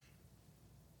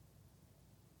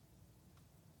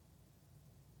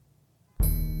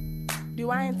Do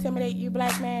I intimidate you,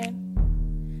 black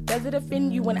man? Does it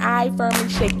offend you when I firmly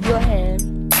shake your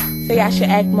hand? Say I should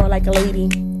act more like a lady.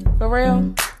 For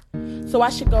real? So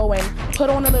I should go and put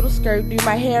on a little skirt, do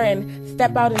my hair, and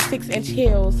step out in 6-inch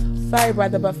heels. Sorry,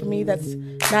 brother, but for me, that's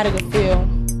not a good feel.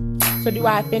 So do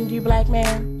I offend you, black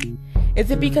man?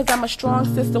 Is it because I'm a strong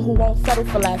sister who won't settle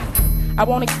for less? I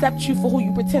won't accept you for who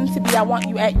you pretend to be. I want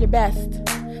you at your best.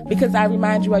 Because I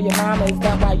remind you of your mama. Is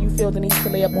that why you feel the need to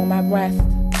lay up on my breast?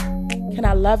 Can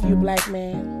I love you, black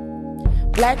man?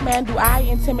 Black man, do I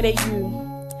intimidate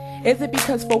you? Is it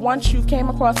because for once you came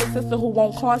across a sister who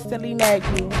won't constantly nag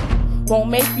you? Won't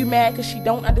make you mad because she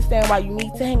don't understand why you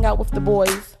need to hang out with the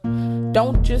boys?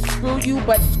 Don't just screw you,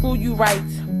 but screw you right.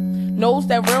 Knows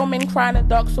that real men cry in the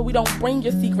dark, so we don't bring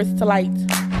your secrets to light.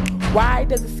 Why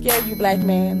does it scare you, black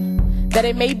man? That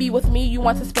it may be with me you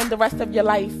want to spend the rest of your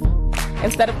life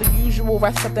instead of the usual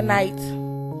rest of the night.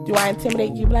 Do I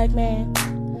intimidate you, black man?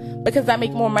 Because I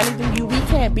make more money than you, we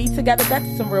can't be together.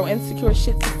 That's some real insecure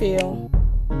shit to feel.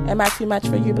 Am I too much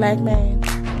for you, black man?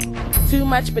 Too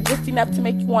much, but just enough to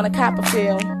make you want to cop a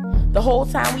feel. The whole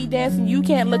time we dancing, you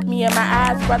can't look me in my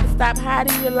eyes. Brother, stop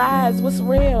hiding your lies. What's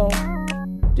real?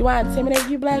 Do I intimidate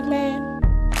you, black man?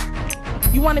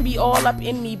 You want to be all up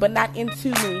in me, but not into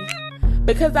me.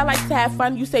 Because I like to have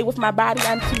fun, you say with my body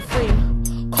I'm too free.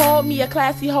 Call me a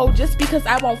classy hoe just because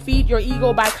I won't feed your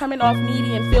ego by coming off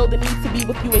needy and feel the need to be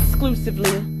with you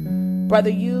exclusively. Brother,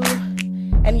 you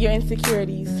and your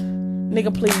insecurities.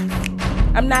 Nigga, please.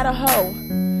 I'm not a hoe.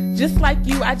 Just like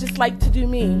you, I just like to do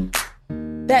me.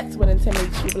 That's what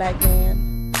intimidates you, black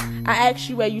man. I ask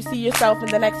you where you see yourself in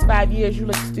the next 5 years, you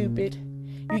look stupid.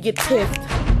 You get pissed.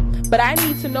 But I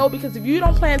need to know, because if you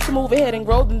don't plan to move ahead and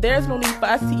grow, then there's no need for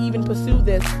us to even pursue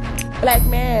this. Black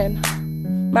man,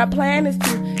 my plan is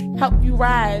to help you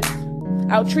rise.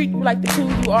 I'll treat you like the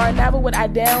king you are, never would I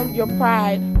down your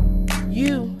pride.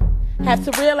 You have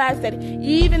to realize that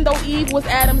even though Eve was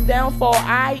Adam's downfall,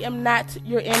 I am not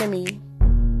your enemy.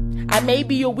 I may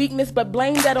be your weakness, but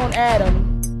blame that on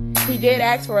Adam. He did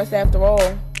ask for us after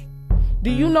all.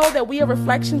 Do you know that we are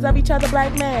reflections of each other,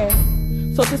 black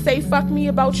man? So to say fuck me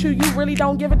about you, you really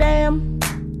don't give a damn?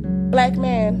 Black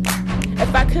man,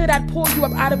 if I could, I'd pull you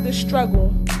up out of this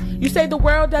struggle. You say the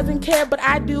world doesn't care, but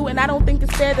I do, and I don't think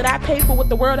it's fair that I pay for what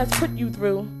the world has put you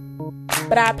through.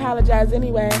 But I apologize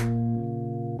anyway.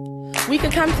 We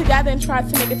could come together and try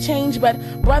to make a change, but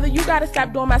brother, you gotta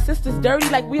stop doing my sisters dirty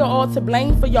like we are all to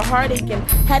blame for your heartache and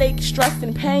headache, stress,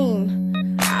 and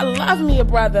pain. I love me a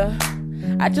brother.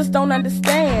 I just don't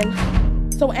understand.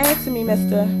 So answer me,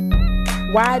 mister.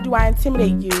 Why do I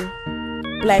intimidate you,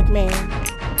 black man?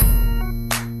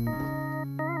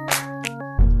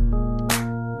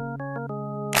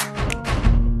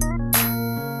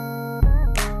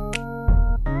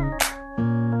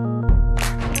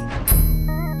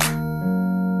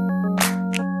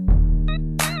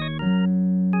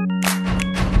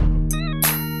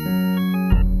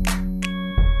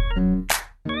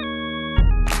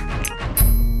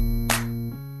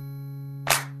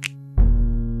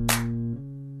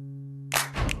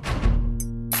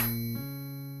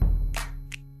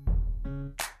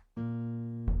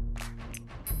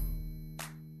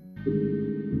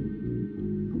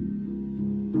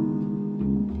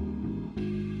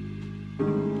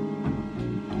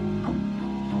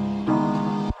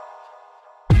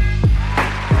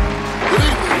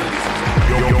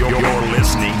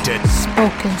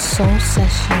 Spoken Soul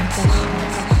Sessions.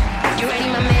 You ready,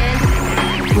 my man?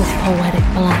 With Poetic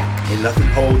Black. Ain't nothing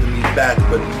holding me back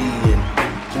but me, and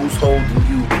who's holding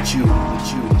you but you?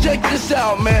 Check this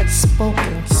out, man.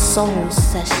 Spoken Soul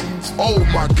Sessions. Oh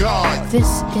my God.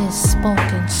 This is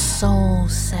Spoken Soul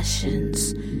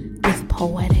Sessions with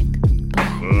Poetic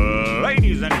Black.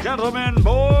 Ladies and gentlemen,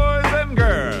 boys and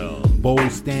girls.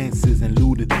 Bold stances and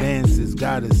lewd advances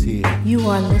got us here. You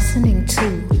are listening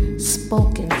to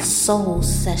Spoken Soul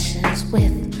Sessions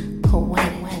with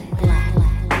Poetic Black.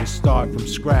 We'll start from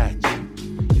scratch,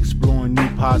 exploring new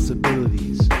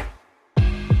possibilities.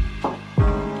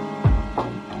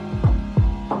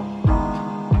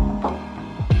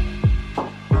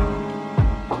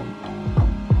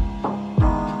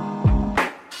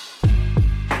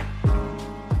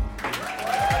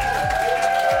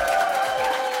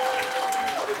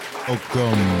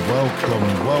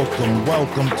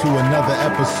 Welcome to another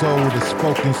episode of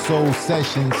Spoken Soul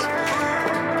Sessions.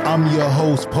 I'm your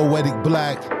host, Poetic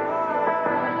Black,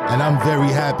 and I'm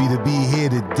very happy to be here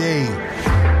today.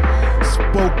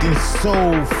 Spoken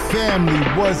Soul family,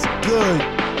 what's good?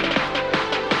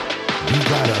 We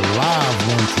got a live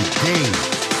one today.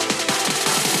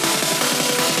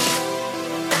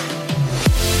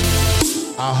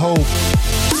 I hope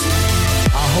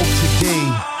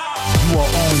today you are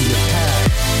on your path.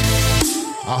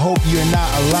 I hope you're not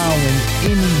allowing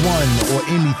anyone or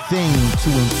anything to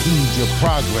impede your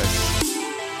progress.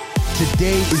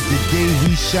 Today is the day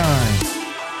we shine.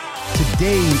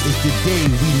 Today is the day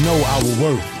we know our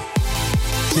worth.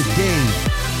 Today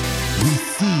we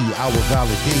see our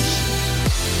validation.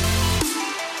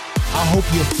 I hope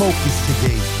you're focused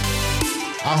today.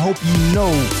 I hope you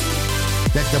know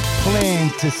that the plan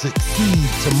to succeed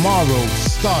tomorrow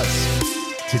starts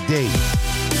today,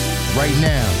 right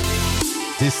now,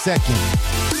 this second.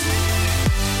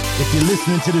 If you're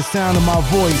listening to the sound of my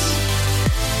voice,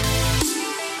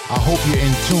 I hope you're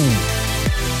in tune.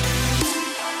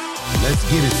 Let's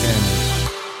get it, family.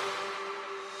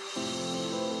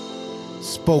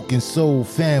 Spoken Soul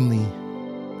family.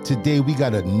 Today we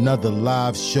got another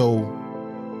live show.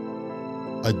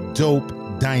 A dope,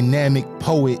 dynamic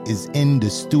poet is in the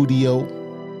studio.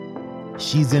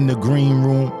 She's in the green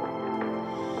room.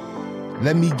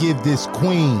 Let me give this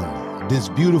queen, this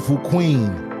beautiful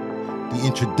queen, the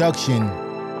introduction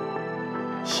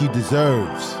she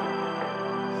deserves.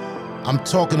 I'm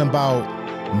talking about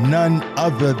none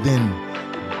other than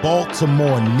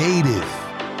Baltimore native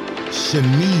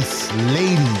Shamise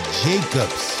Ladie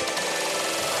Jacobs.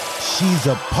 She's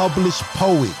a published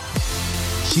poet.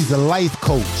 She's a life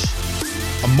coach,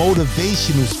 a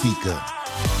motivational speaker,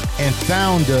 and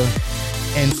founder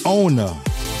and owner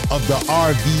of the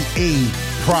RVA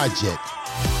Project.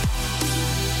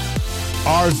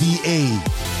 RVA,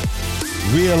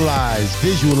 realize,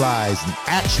 visualize, and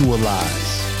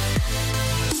actualize.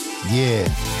 Yeah,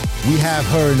 we have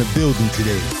her in the building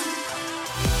today.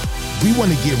 We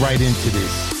want to get right into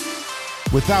this.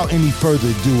 Without any further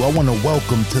ado, I want to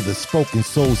welcome to the Spoken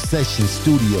Soul Session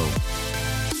studio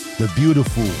the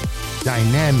beautiful,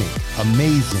 dynamic,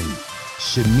 amazing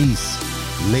Shamise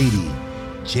Ladie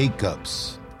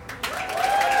Jacobs.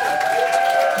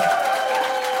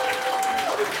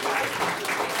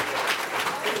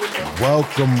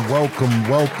 Welcome, welcome,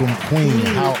 welcome, Queen.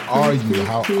 How are you?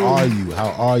 How are you?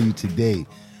 How are you today?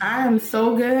 I am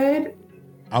so good.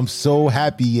 I'm so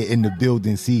happy you're in the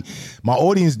building. See, my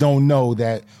audience don't know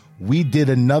that we did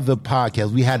another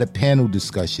podcast. We had a panel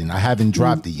discussion. I haven't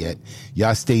dropped it yet.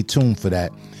 Y'all stay tuned for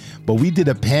that. But we did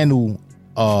a panel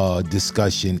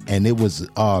discussion, and it was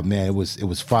it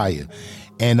was fire.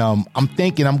 And I'm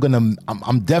thinking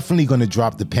I'm definitely gonna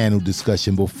drop the panel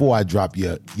discussion before I drop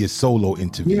your solo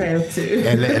interview. You have to.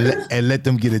 and let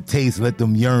them get a taste, let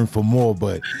them yearn for more.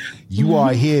 But you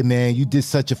are here, man. You did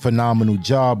such a phenomenal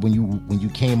job when you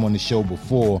came on the show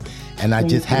before, and I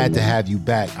just had to have you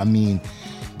back. I mean,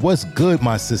 what's good,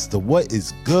 my sister? What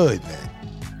is good, man?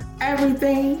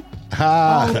 Everything.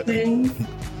 All things.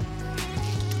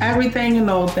 Everything and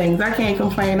all things. I can't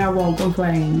complain. I won't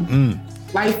complain.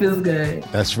 Life is good.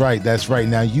 That's right. That's right.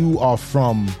 Now you are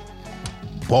from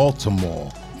Baltimore.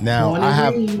 Now I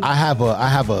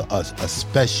have a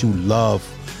special love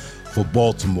for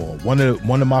Baltimore. One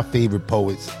of my favorite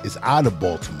poets is out of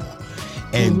Baltimore.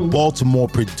 And Baltimore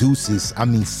produces,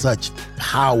 such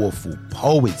powerful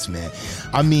poets, man.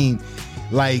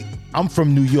 Like, I'm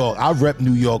from New York. I rep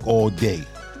New York all day.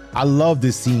 I love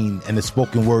the scene and the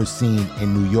spoken word scene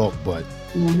in New York, but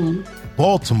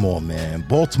Baltimore, man.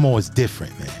 Baltimore is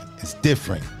different, man. It's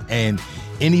different. And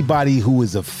anybody who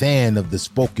is a fan of the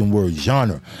spoken word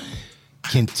genre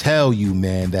can tell you,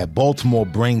 man, that Baltimore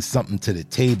brings something to the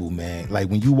table, man. Like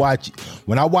when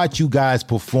I watch you guys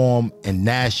perform in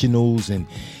nationals and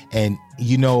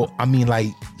you know, like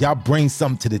y'all bring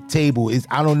something to the table.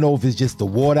 I don't know if it's just the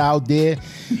water out there,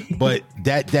 but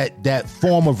that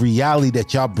form of reality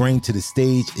that y'all bring to the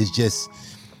stage is just,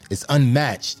 it's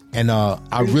unmatched. And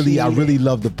I really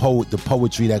love the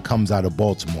poetry that comes out of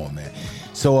Baltimore, man.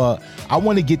 So I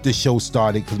want to get the show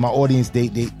started because my audience, they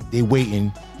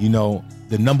waiting. You know,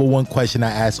 the number one question I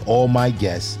ask all my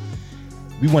guests,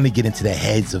 we want to get into the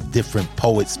heads of different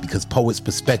poets because poets'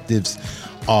 perspectives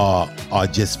are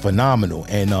just phenomenal.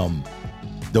 And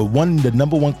the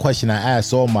number one question I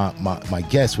ask all my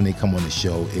guests when they come on the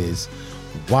show is,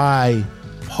 why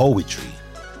poetry?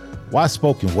 Why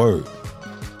spoken word?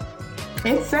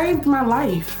 It saved my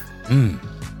life and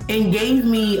gave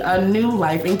me a new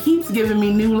life and keeps giving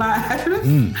me new lives.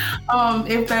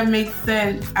 If that makes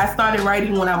sense. I started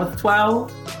writing when I was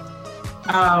 12.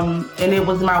 And it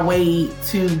was my way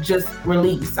to just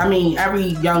release. Every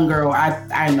young girl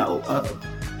I know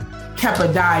kept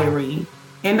a diary.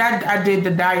 And I did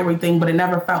the diary thing, but it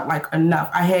never felt like enough.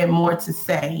 I had more to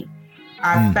say.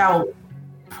 I felt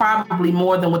probably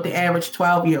more than what the average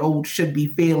 12-year-old should be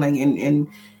feeling. And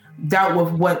dealt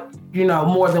with what,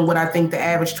 more than what I think the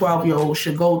average 12-year-old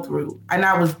should go through. And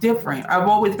I was different. I've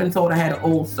always been told I had an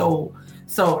old soul.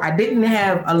 So I didn't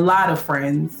have a lot of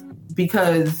friends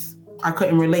because I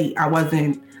couldn't relate. I was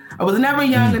never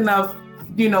young enough,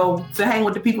 to hang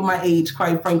with the people my age,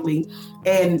 quite frankly,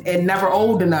 and never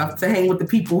old enough to hang with the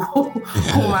people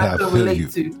whom I could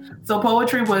relate to. So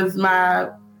poetry was my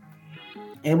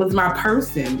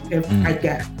person, I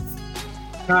guess.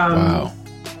 Wow.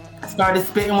 I started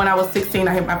spitting when I was 16.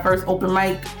 I hit my first open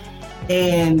mic,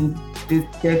 and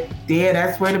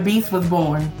that's where the beast was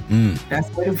born. That's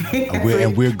where the beast.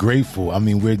 And we're grateful. I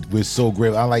mean, we're so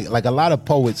grateful. I like a lot of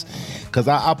poets, because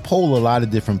I poll a lot of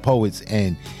different poets,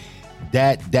 and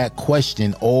that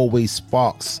question always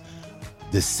sparks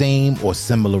the same or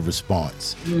similar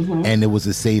response. And it was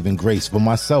a saving grace for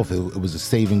myself. It was a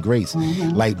saving grace.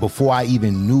 Like, before I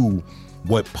even knew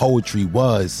what poetry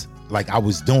was, like, I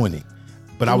was doing it,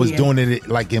 but I was doing it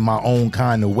like in my own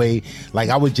kind of way. Like,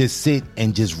 I would just sit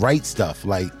and just write stuff.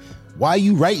 Like, why are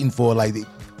you writing for? Like,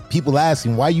 people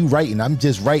asking, why are you writing? I'm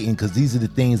just writing because these are the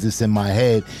things that's in my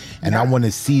head, and I want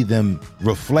to see them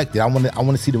reflected. I want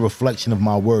to see the reflection of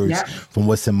my words from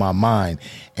what's in my mind.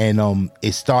 And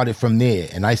it started from there.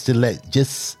 And I used to let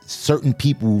just certain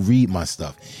people read my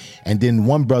stuff. And then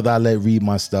one brother I let read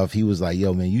my stuff, he was like,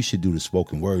 yo, man, you should do the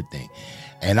spoken word thing.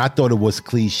 And I thought it was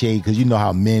cliche, because you know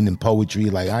how men in poetry,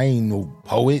 like, I ain't no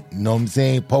poet, you know what I'm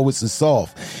saying? Poets are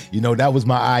soft. That was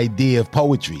my idea of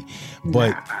poetry.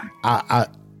 But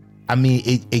I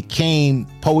mean,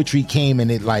 poetry came,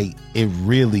 and it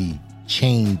really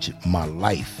changed my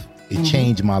life. It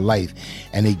changed my life,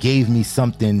 and it gave me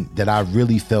something that I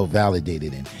really felt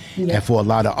validated in. And for a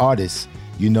lot of artists,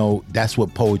 that's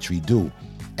what poetry do.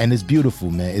 And it's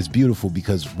beautiful, man. It's beautiful,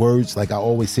 because words, like I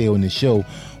always say on the show,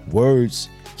 words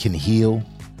can heal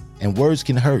and words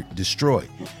can hurt, destroy.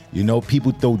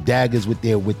 People throw daggers with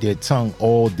their tongue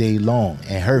all day long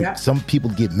and hurt. Yeah. Some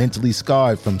people get mentally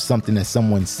scarred from something that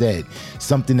someone said,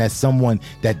 something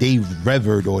that they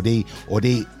revered, or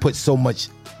they put so much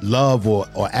love or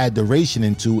adoration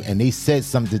into, and they said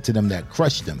something to them that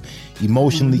crushed them.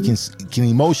 Emotionally can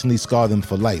emotionally scar them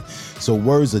for life. So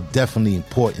words are definitely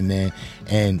important, man.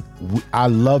 And I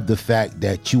love the fact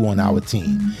that you on our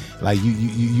team. Like,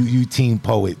 you team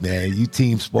poet, man. You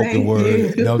team spoken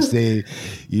word. You know what I'm saying?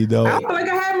 I don't feel like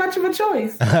I had much of a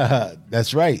choice.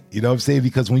 That's right. You know what I'm saying?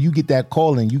 Because when you get that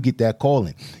calling,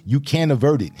 you can't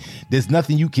avert it. There's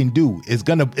nothing you can do. It's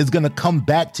gonna come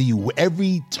back to you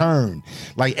every turn.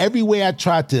 Like, every way I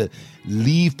tried to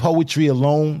leave poetry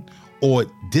alone or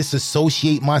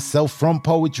disassociate myself from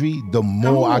poetry, the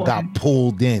more I got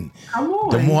pulled in.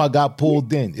 The more I got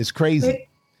pulled in. It's crazy.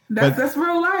 That's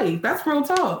real life. That's real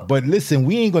talk. But listen,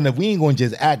 we ain't gonna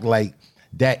just act like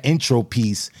that intro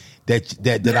piece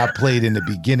that I played in the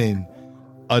beginning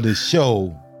of the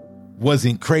show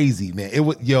wasn't crazy, man. It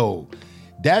was,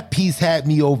 that piece had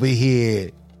me over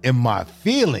here in my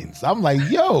feelings. I'm like,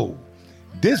 yo,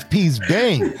 this piece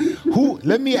bang.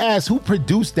 Let me ask, who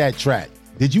produced that track?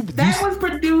 That was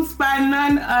produced by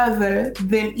none other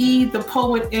than E, the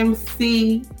poet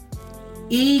MC.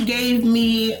 E gave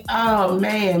me,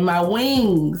 my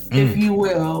wings, if you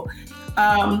will.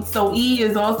 So E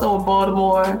is also a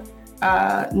Baltimore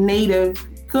native,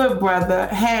 good brother.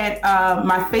 Had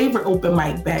my favorite open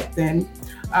mic back then,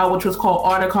 which was called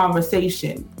Art of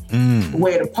Conversation,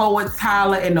 where the poets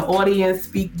holler and the audience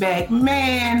speak back.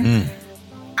 Man,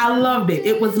 I loved it.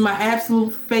 It was my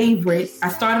absolute favorite. I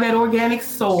started at Organic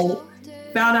Soul,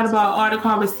 found out about Art of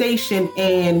Conversation,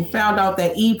 and found out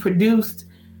that E produced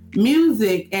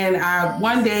music. And I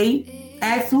one day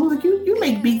asked him, like, you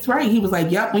make beats, right? He was like,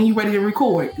 yep, when you ready to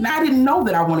record. And I didn't know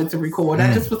that I wanted to record.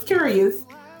 I just was curious,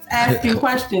 asking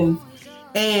questions.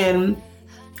 And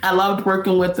I loved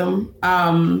working with him.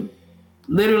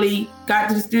 Literally got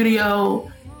to the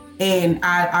studio, and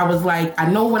I was like, I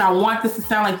know what I want this to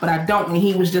sound like, but I don't. And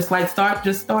he was just like, start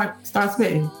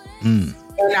spitting. And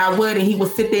I would, and he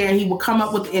would sit there and he would come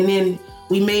up with, and then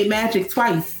we made magic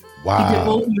twice. Wow. He did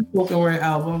both of the spoken word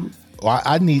albums. Well,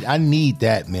 I need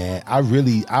that, man. I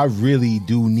really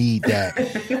do need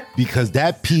that. Because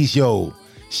that piece,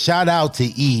 shout out to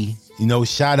E.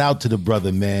 Shout out to the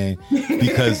brother, man.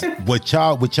 Because what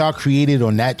y'all created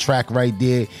on that track right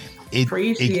there,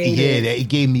 it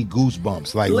gave me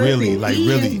goosebumps. Like, listen, really, like he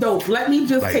really is dope. Let me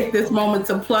just take this moment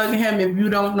to plug him. If you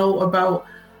don't know about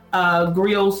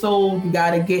Griot Soul, you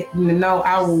gotta get to know.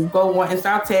 I will go on and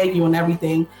I'll tag you and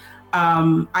everything.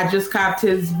 I just copped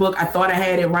his book. I thought I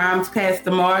had it. Rhymes Past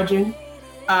the Margin.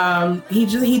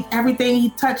 He everything he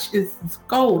touched is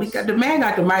gold. The man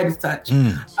got the Midas touch.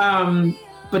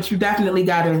 But you definitely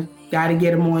gotta Gotta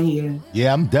get him on here.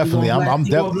 Yeah, I'm definitely going. I'm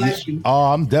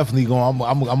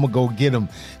gonna go get him.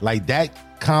 Like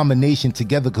that combination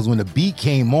together, because when the beat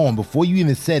came on, before you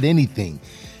even said anything,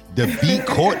 the beat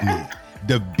caught me.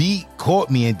 The beat caught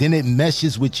me, and then it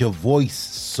meshes with your voice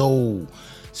so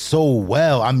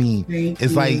well. I mean,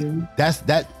 it's like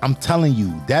that. I'm telling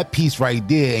you, that piece right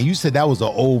there, and you said that was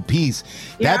an old piece.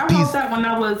 Yeah, that I piece,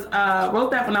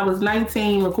 wrote that when I was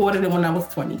 19, recorded it when I was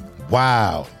 20.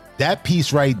 Wow, that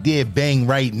piece right there, bang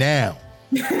right now.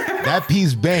 That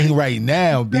piece bang right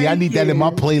now, B. I need that in my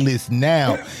playlist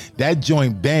now. That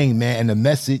joint bang, man, and the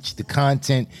message, the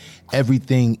content,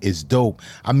 everything is dope.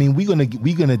 I mean, we're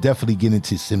gonna definitely get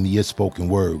into some of your spoken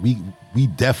word. We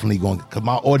definitely going to, because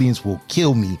my audience will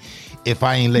kill me if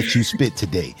I ain't let you spit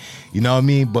today. You know what I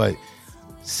mean? But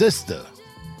sister,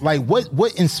 like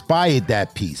what inspired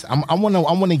that piece? I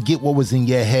want to get what was in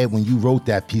your head when you wrote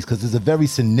that piece, because it's a very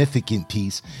significant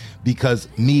piece. Because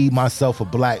me, myself, a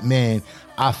black man,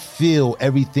 I feel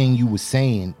everything you were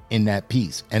saying in that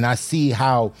piece, and I see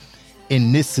how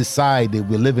in this society that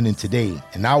we're living in today,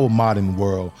 in our modern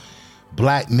world,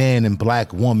 black man and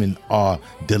black woman are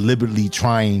deliberately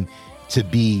trying to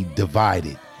be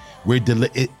divided.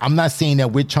 I'm not saying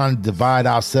that we're trying to divide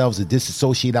ourselves or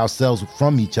disassociate ourselves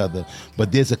from each other,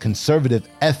 but there's a conservative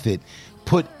effort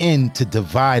put into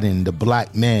dividing the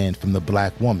black man from the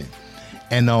black woman.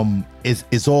 And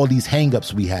it's all these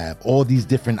hangups we have, all these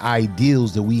different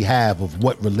ideals that we have of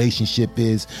what relationship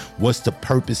is, what's the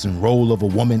purpose and role of a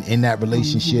woman in that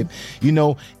relationship, you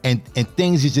know, and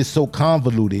things is just so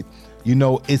convoluted. You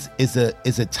know, it's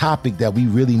a topic that we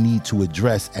really need to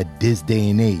address at this day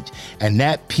and age. And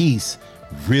that piece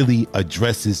really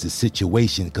addresses the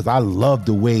situation, because I love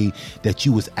the way that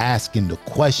you was asking the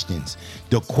questions.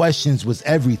 The questions was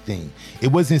everything.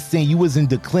 It wasn't saying, you wasn't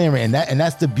declaring, and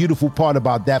that's the beautiful part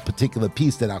about that particular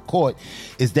piece that I caught,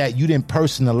 is that you didn't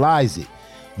personalize it.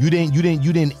 You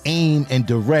didn't aim and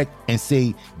direct and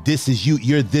say, this is you,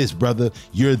 you're this, brother,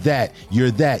 you're that.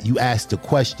 You asked the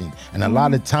question. And a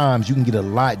lot of times you can get a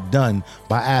lot done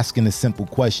by asking a simple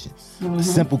question. A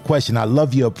simple question. I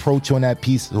love your approach on that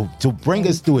piece. So bring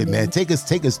us through it, man. Take us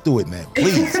through it, man,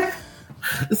 please.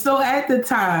 So at the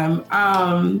time,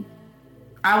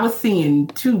 I was seeing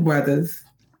two brothers,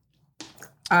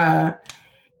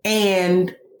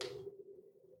 and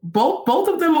both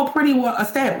of them were pretty well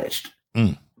established.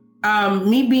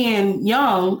 Me being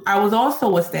young, I was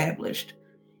also established.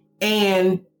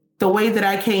 And the way that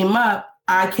I came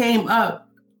up,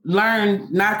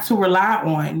 learned not to rely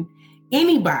on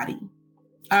anybody,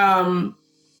 let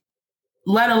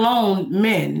alone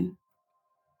men,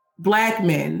 black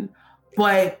men.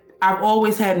 But I've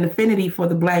always had an affinity for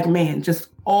the black man.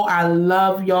 I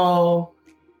love y'all.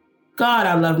 God,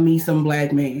 I love me some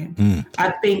black man.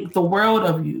 I think the world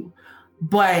of you.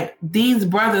 But these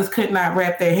brothers could not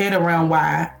wrap their head around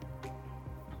why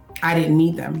I didn't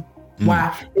need them.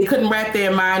 Why they couldn't wrap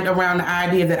their mind around the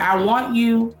idea that I want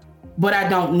you, but I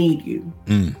don't need you.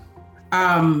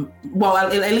 Well,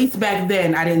 at least back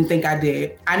then, I didn't think I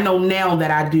did. I know now that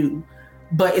I do,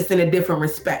 but it's in a different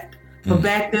respect. But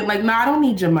back then, like, no, I don't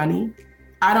need your money.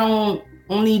 I don't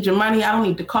need your money. I don't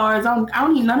need the cars. I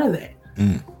don't need none of that.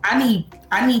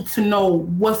 I need to know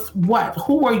what's what.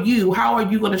 Who are you? How are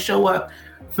you going to show up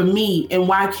for me? And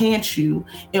why can't you?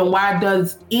 And why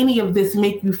does any of this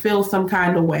make you feel some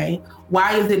kind of way?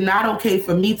 Why is it not okay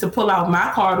for me to pull out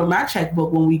my card or my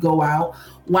checkbook when we go out?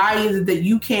 Why is it that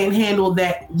you can't handle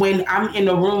that when I'm in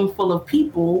a room full of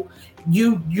people?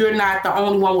 You're not the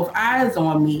only one with eyes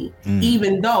on me,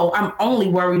 even though I'm only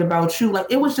worried about you. Like,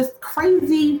 it was just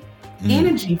crazy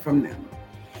energy from them.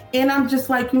 And I'm just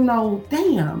like,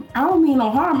 damn, I don't mean no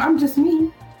harm. I'm just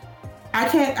me. I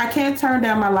can't turn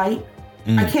down my light.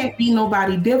 I can't be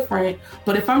nobody different.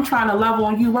 But if I'm trying to love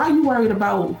on you, why are you worried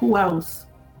about who else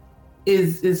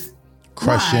is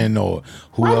crushing or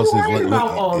who else is worried about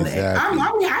all that?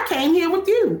 Exactly. I came here with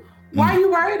you. Why are you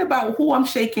worried about who I'm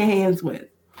shaking hands with?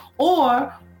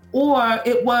 Or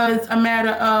it was a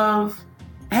matter of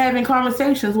having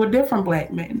conversations with different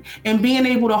black men and being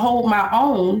able to hold my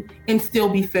own and still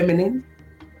be feminine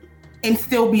and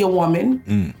still be a woman,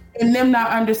 and them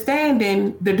not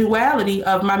understanding the duality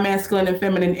of my masculine and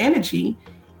feminine energy,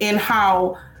 and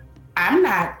how I'm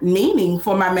not meaning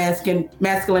for my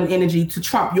masculine energy to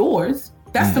trump yours.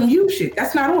 That's some you shit.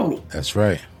 That's not on me. That's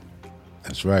right.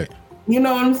 You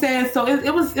know what I'm saying? So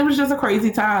it was just a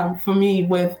crazy time for me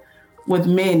with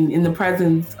men, in the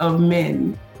presence of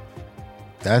men.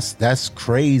 That's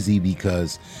crazy,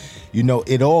 because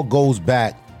it all goes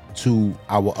back to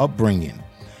our upbringing.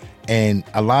 And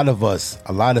a lot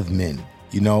of men,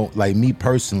 like me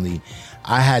personally,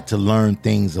 I had to learn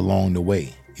things along the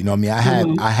way. You know what I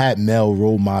mean? I had male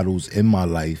role models in my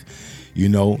life, you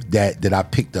know, that I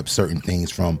picked up certain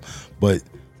things from, but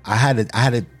I had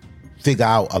to figure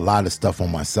out a lot of stuff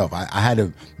on myself.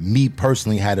 Me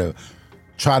personally had to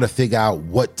try to figure out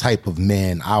what type of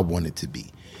man I wanted to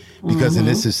be. Because in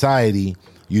this society,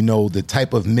 you know, the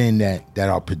type of men that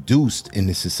are produced in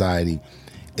this society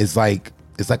is like,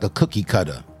 it's like a cookie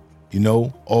cutter. You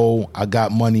know, oh, I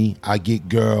got money, I get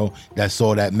girl, that's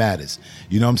all that matters.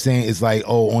 You know what I'm saying? It's like,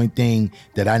 oh, only thing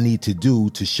that I need to do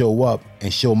to show up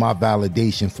and show my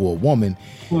validation for a woman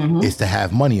is to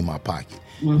have money in my pocket.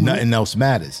 Nothing else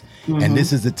matters. And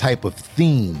this is the type of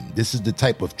theme, this is the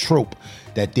type of trope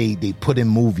that they put in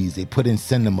movies, they put in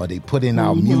cinema, they put in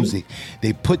our music.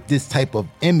 They put this type of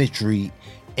imagery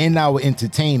in our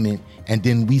entertainment, and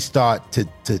then we start to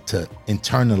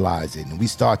internalize it, and we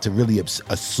start to really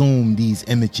assume these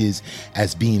images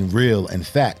as being real and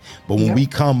fact. But when we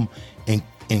come in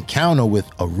encounter with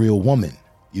a real woman,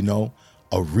 you know,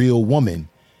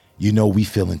 we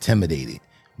feel intimidated.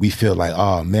 We feel like,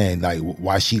 oh man, like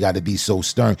why she got to be so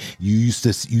stern? You used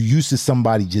to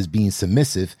somebody just being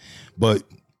submissive, but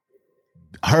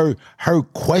her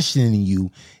questioning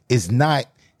you is not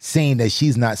saying that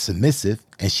she's not submissive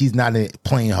and she's not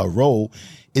playing her role,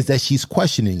 is that she's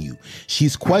questioning you.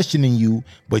 She's questioning you,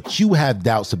 but you have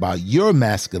doubts about your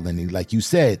masculinity. Like you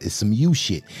said, it's some you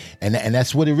shit. And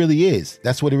that's what it really is.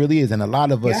 That's what it really is. And a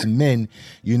lot of us men,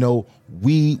 you know,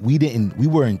 we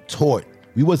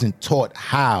wasn't taught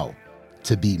how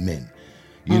to be men.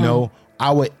 You know,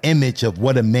 our image of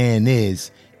what a man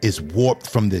is warped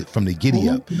from the giddy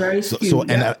up. Very skewed,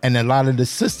 and a lot of the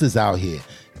sisters out here,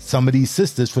 some of these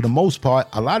sisters, for the most part,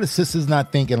 a lot of sisters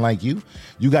not thinking like you.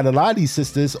 You got a lot of these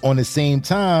sisters on the same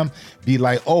time be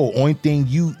like, oh, only thing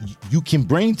you can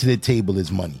bring to the table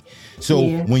is money. So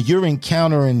when you're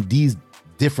encountering these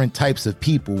different types of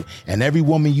people, and every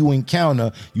woman you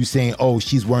encounter, you saying, oh,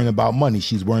 she's worrying about money,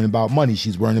 she's worrying about money,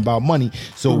 she's worrying about money.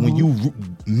 So when you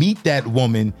meet that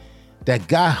woman that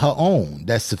got her own,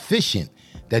 that's sufficient,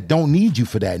 that don't need you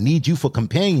for that, need you for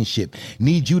companionship,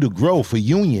 need you to grow, for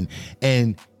union,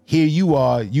 and here you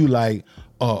are, you like,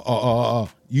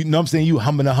 you know what I'm saying? You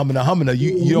humming,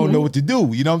 you don't know what to do.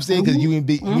 You know what I'm saying? Because you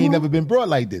ain't never been brought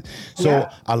like this. So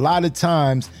a lot of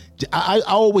times, I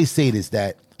always say this,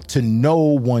 that to know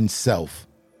oneself,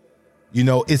 you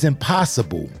know, is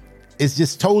impossible. It's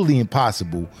just totally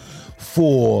impossible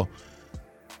for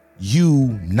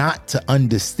you not to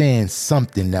understand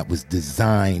something that was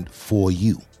designed for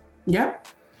you. Yep.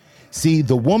 See,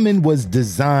 the woman was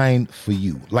designed for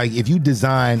you. Like if you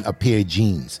design a pair of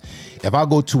jeans, if I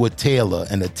go to a tailor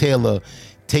and a tailor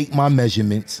take my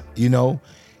measurements, you know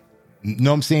what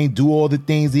I'm saying, do all the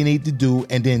things they need to do,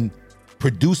 and then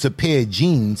produce a pair of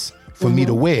jeans for me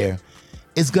to wear,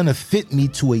 it's gonna fit me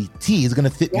to a T. It's gonna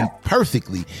fit me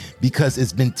perfectly because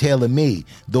it's been tailor-made.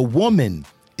 The woman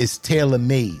is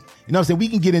tailor-made. You know what I'm saying? We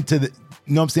can get into the,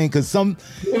 you know what I'm saying? Because some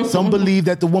believe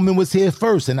that the woman was here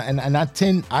first, and I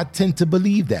tend to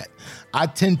believe that. I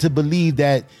tend to believe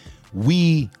that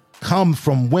we come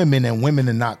from women and women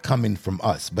are not coming from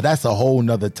us. But that's a whole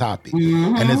nother topic.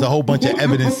 And there's a whole bunch of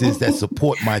evidences that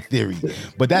support my theory.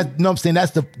 But that, you know what I'm saying,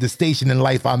 that's the station in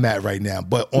life I'm at right now.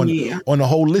 But on a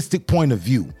holistic point of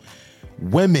view,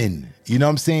 women, you know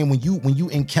what I'm saying, when you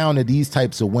encounter these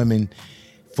types of women,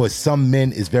 for some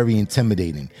men it's very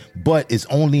intimidating, but it's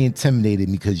only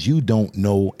intimidating because you don't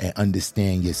know and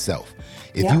understand yourself.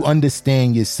 If you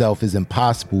understand yourself, it's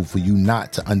impossible for you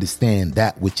not to understand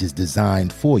that which is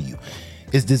designed for you.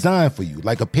 It's designed for you,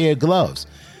 like a pair of gloves,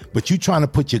 but you trying to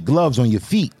put your gloves on your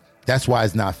feet. That's why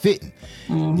it's not fitting.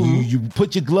 You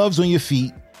put your gloves on your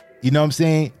feet, you know what I'm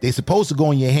saying? They're supposed to go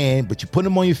on your hand, but you put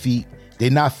them on your feet, they're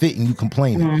not fitting, you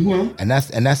complaining. And that's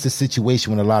the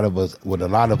situation with a lot of us, with a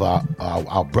lot of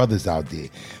our brothers out there.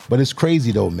 But it's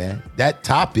crazy though, man. That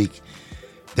topic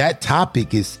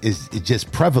is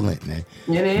just prevalent, man.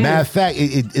 It is. Matter of fact,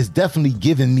 it's definitely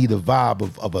giving me the vibe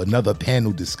of another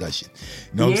panel discussion.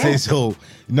 You know what I'm saying? So, you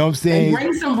know what I'm saying? And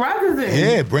bring some brothers in.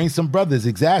 Yeah, bring some brothers,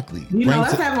 exactly.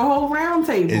 Let's have a whole round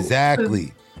table.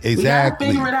 Exactly. We gotta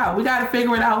figure it out. We gotta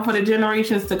figure it out for the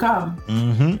generations to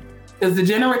come. Because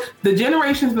the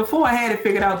generations before had it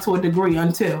figured out to a degree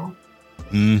until.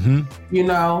 You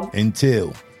know?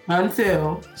 Until.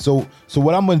 So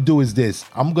what I'm gonna do is this.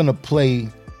 I'm gonna play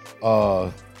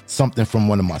something from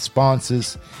one of my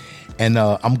sponsors, and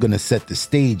I'm gonna set the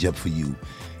stage up for you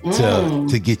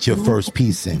to get your first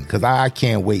piece in, because I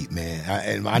can't wait, man.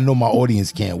 And I know my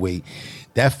audience can't wait.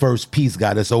 That first piece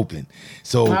got us open.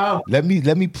 So let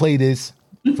me play this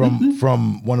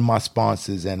from one of my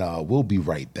sponsors, and we'll be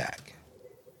right back.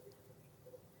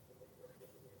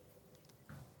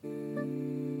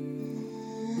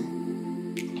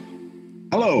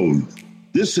 Hello,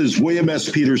 this is William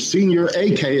S. Peters Sr.,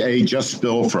 a.k.a. Just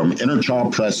Bill from Inner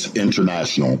Child Press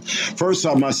International. First,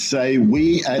 I must say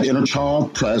we at Inner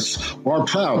Child Press are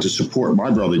proud to support my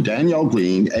brother Daniel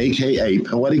Green, a.k.a.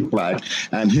 Poetic Black,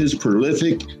 and his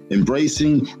prolific,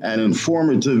 embracing, and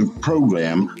informative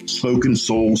program, Spoken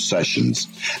Soul Sessions.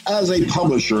 As a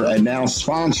publisher and now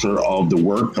sponsor of the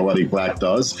work Poetic Black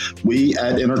does, we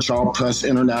at Inner Child Press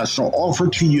International offer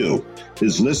to you,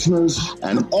 his listeners,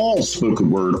 and all spoken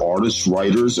word artists,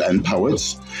 writers, and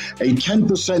poets, a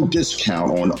 10%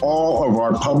 discount on all of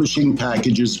our publishing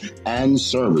packages and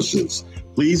services.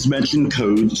 Please mention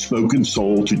code Spoken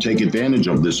Soul to take advantage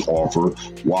of this offer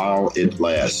while it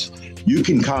lasts. You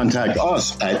can contact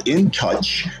us at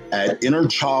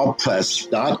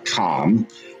intouch@innerchildpress.com,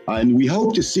 and we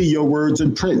hope to see your words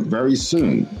in print very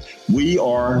soon. We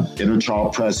are Inner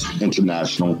Child Press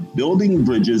International, building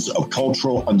bridges of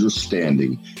cultural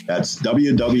understanding. That's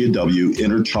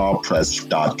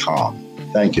www.innerchildpress.com.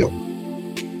 Thank you.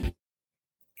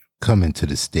 Coming to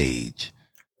the stage,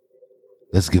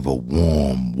 let's give a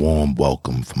warm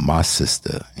welcome from my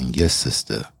sister and your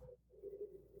sister,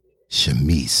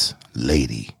 Shamise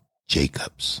Ladie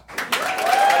Jacobs.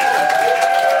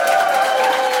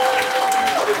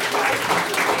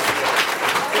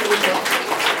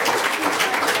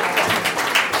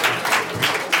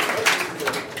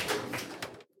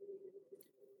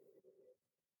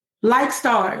 Like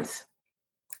stars,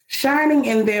 shining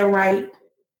in their right,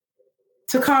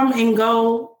 to come and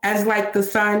go as like the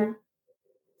sun,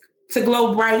 to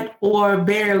glow bright or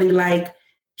barely like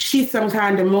she's some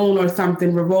kind of moon or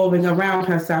something revolving around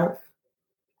herself.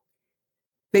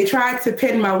 They tried to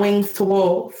pin my wings to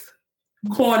walls,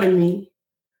 corner me,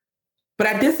 but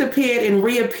I disappeared and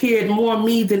reappeared more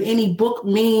me than any book,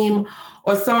 meme,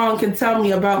 or song can tell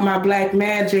me about my black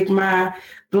magic,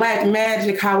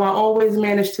 how I always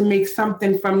manage to make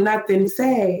something from nothing.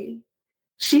 Say,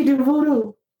 she do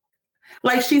voodoo,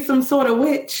 like she's some sort of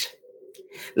witch.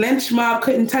 Lynch mob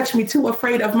couldn't touch me, too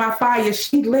afraid of my fire.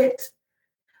 She lit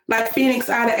like Phoenix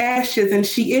out of ashes, and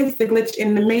she is the glitch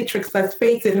in the matrix. Let's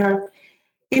face it, her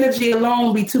energy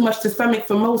alone be too much to stomach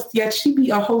for most, yet she be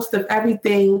a host of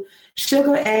everything,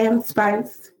 sugar and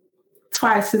spice.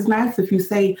 Twice as nice if you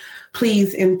say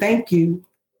please and thank you.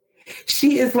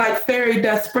 She is like fairy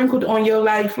dust sprinkled on your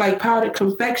life like powdered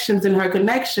confections, and her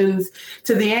connections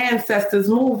to the ancestors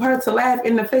move her to laugh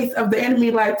in the face of the enemy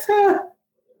like,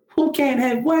 who can't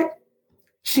have what?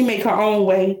 She make her own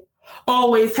way,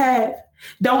 always have.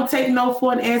 Don't take no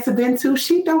for an answer then too.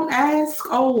 She don't ask,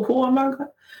 oh, who am I?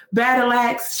 Battle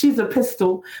axe, she's a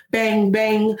pistol. Bang,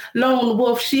 bang, lone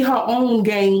wolf, she her own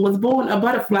gang. Was born a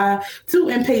butterfly, too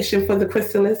impatient for the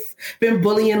chrysalis. Been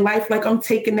bullying life like I'm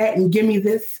taking that and give me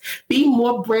this. Be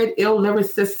more bred, ill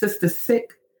lyricist, sister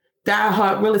sick. Die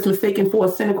hard, realist mistaken for a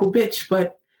cynical bitch.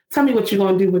 But tell me what you're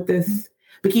going to do with this.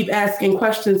 But keep asking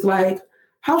questions like,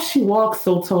 how she walks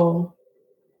so tall?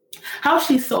 How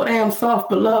she so damn soft,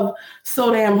 but love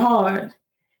so damn hard?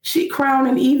 She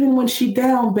crowning even when she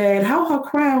down bad. How her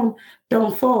crown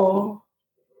don't fall.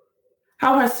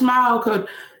 How her smile could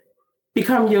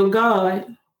become your God.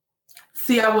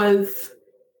 See, I was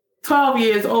 12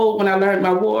 years old when I learned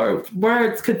my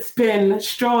words could spin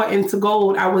straw into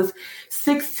gold. I was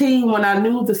 16 when I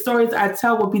knew the stories I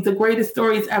tell would be the greatest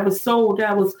stories ever sold.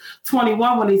 I was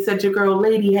 21 when they said your girl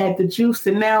Ladie had the juice.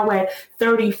 And now at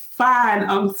 35,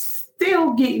 I'm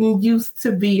still getting used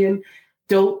to being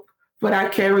dope. But I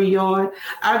carry on.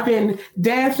 I've been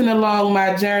dancing along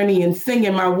my journey and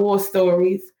singing my war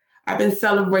stories. I've been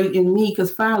celebrating me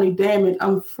because finally, damn it,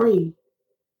 I'm free.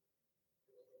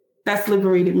 That's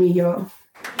liberated me, y'all.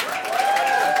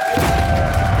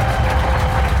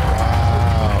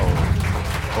 Wow.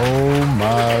 Oh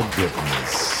my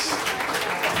goodness.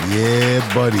 Yeah,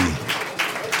 buddy.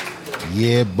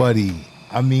 Yeah, buddy.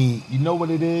 I mean, you know what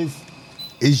it is?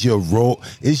 It's your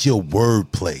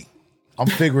wordplay. I'm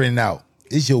figuring out.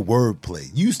 It's your wordplay.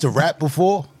 You used to rap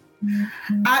before?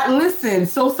 Listen,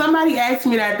 so somebody asked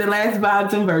me that the last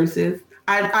Vibes and Verses.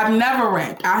 I've never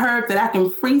rapped. I heard that I can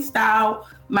freestyle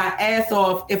my ass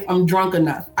off if I'm drunk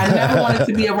enough. I never wanted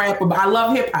to be a rapper, but I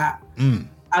love hip hop.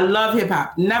 I love hip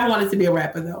hop. Never wanted to be a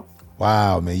rapper though.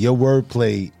 Wow, man, your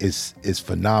wordplay is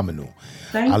phenomenal.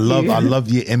 Thank you. I love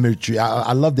your imagery.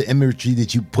 I love the imagery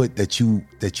that you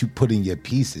put in your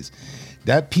pieces.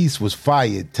 That piece was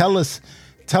fire. Tell us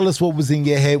what was in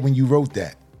your head when you wrote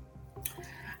that.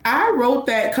 I wrote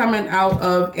that coming out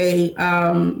of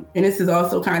and this is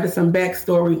also kind of some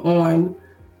backstory on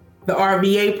the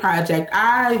RVA project.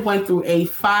 I went through a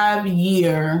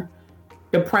 5-year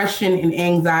depression and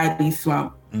anxiety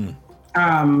slump.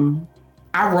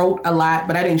 I wrote a lot,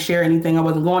 but I didn't share anything. I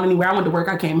wasn't going anywhere. I went to work,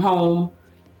 I came home,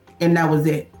 and that was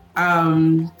it.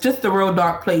 Just a real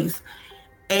dark place.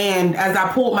 And as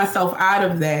I pulled myself out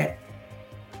of that,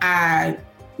 I,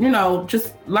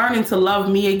 just learning to love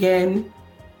me again,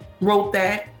 wrote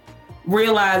that,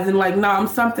 realizing like, no, I'm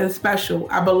something special.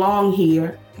 I belong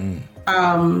here.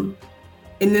 And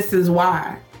this is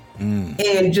why.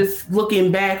 And just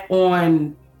looking back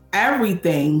on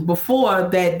everything before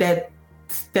that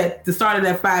the start of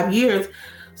that 5 years,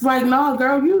 it's like, no,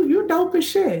 girl, you dope as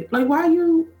shit. Like, why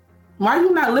you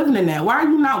not living in that? Why are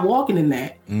you not walking in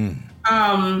that?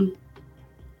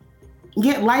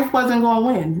 Yet life wasn't going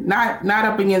to win. Not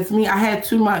up against me. I had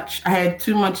too much. I had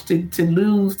too much to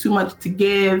lose, too much to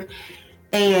give.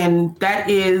 And that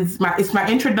is my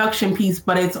introduction piece,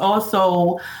 but it's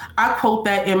also, I quote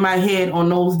that in my head on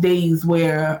those days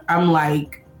where I'm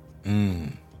like,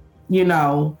 need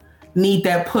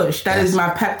that push. That is my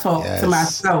pep talk to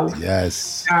myself.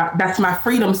 Yes. That's my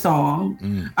freedom song.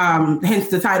 Hence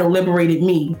the title, Liberated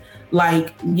Me.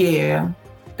 Like, yeah,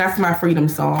 that's my freedom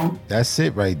song. That's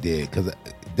it right there. Because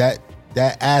that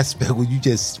aspect when you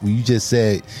just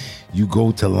said you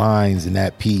go to lines in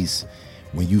that piece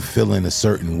when you feel in a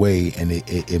certain way and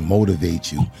it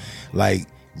motivates you, like,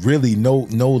 really, no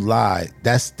lie,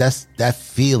 that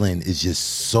feeling is just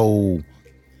so,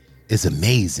 it's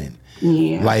amazing.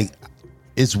 Yeah. Like,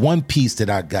 it's one piece that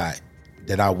I got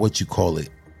that I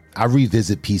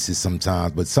revisit pieces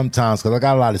sometimes, but sometimes, because I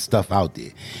got a lot of stuff out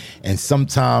there, and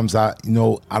sometimes I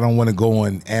don't want to go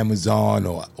on Amazon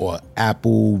or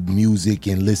Apple Music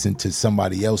and listen to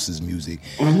somebody else's music.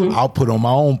 I'll put on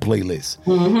my own playlist,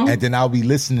 and then I'll be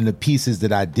listening to pieces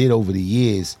that I did over the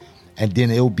years, and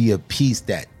then it'll be a piece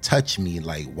that touched me,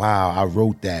 like, wow, I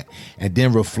wrote that, and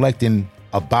then reflecting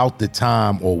about the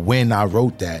time or when I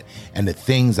wrote that and the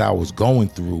things I was going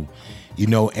through,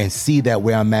 and see that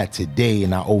where I'm at today,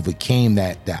 and I overcame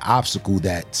that obstacle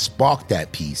that sparked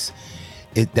that piece.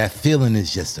 That feeling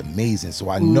is just amazing. So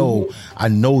I know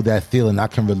that feeling. I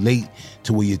can relate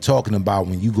to what you're talking about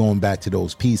when you going back to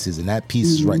those pieces, and that piece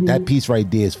is right. That piece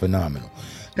right there is phenomenal.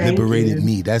 Liberated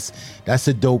Me. That's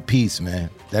a dope piece, man.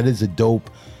 That is a dope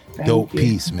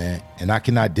piece, man. And I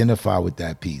can identify with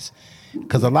that piece,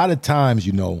 because a lot of times,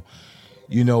 we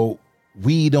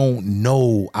don't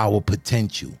know our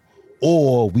potential,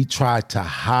 or we try to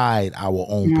hide our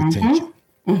own potential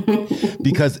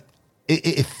because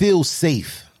it feels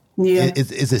safe. Yeah.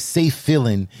 It's a safe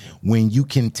feeling when you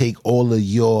can take all of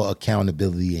your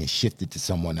accountability and shift it to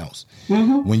someone else.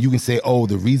 When you can say, oh,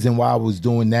 the reason why I was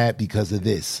doing that because of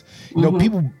this.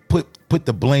 People put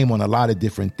the blame on a lot of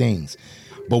different things.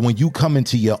 But when you come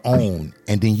into your own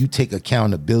and then you take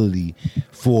accountability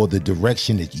for the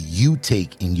direction that you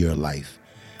take in your life,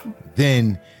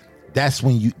 then that's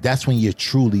when you're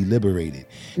truly liberated.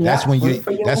 That's when you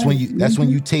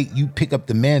pick up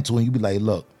the mantle and you be like,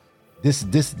 look, this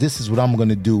is what I'm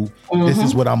gonna do. This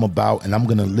is what I'm about, and I'm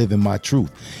gonna live in my truth.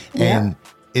 And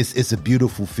it's a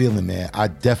beautiful feeling, man. I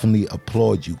definitely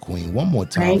applaud you, Queen. One more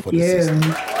time for the sister.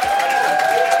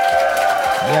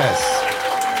 Yes.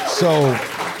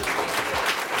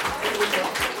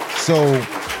 So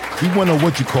we want to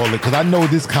what you call it, because I know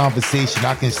this conversation,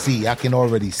 I can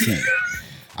already see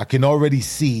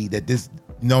that this,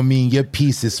 your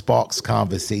pieces sparks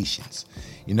conversations.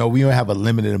 We don't have a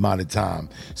limited amount of time.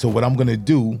 So what I'm going to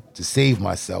do to save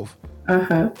myself, I'm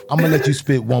going to let you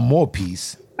spit one more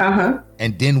piece,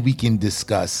 and then we can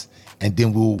discuss, and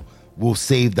then we'll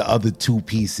save the other two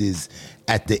pieces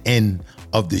at the end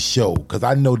of the show, because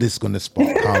I know this is going to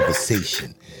spark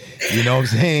conversation. You know what I'm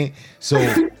saying? So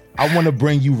I want to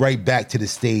bring you right back to the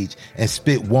stage and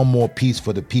spit one more piece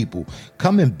for the people.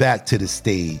 Coming back to the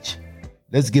stage,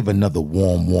 let's give another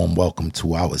warm welcome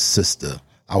to our sister,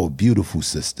 our beautiful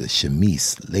sister,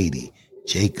 Shamise Ladie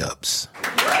Jacobs.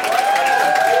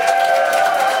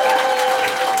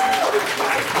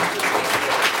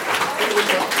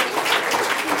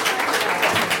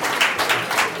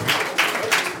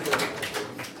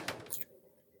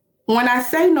 When I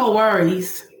say no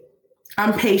worries,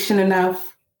 I'm patient enough.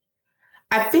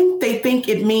 I think they think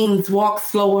it means walk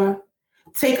slower,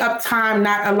 take up time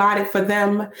not allotted for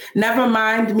them. Never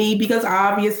mind me, because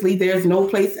obviously there's no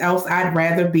place else I'd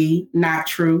rather be. Not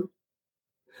true.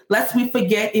 Lest we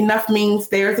forget, enough means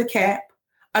there's a cap,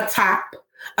 a top,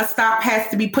 a stop has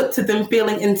to be put to them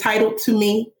feeling entitled to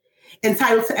me,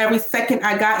 entitled to every second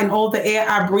I got and all the air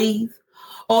I breathe,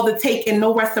 all the take and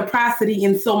no reciprocity.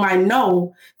 And so my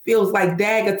no feels like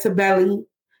dagger to belly,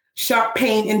 sharp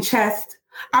pain in chest.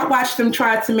 I watched them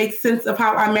try to make sense of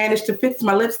how I managed to fix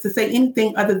my lips to say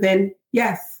anything other than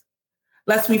yes.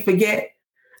 Lest we forget,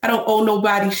 I don't owe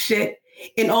nobody shit.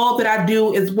 And all that I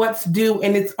do is what's due.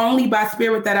 And it's only by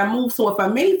spirit that I move. So if I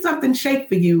made something shake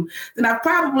for you, then I've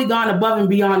probably gone above and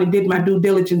beyond and did my due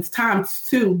diligence times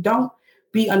 2. Don't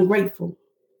be ungrateful.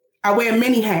 I wear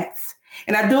many hats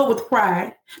and I do it with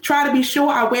pride. Try to be sure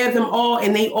I wear them all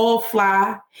and they all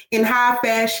fly. In high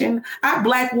fashion, I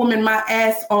Black woman my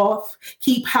ass off,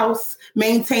 keep house,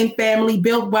 maintain family,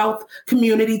 build wealth,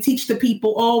 community, teach the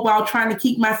people, all while trying to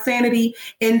keep my sanity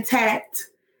intact.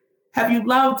 Have you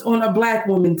loved on a Black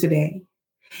woman today?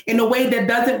 In a way that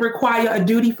doesn't require a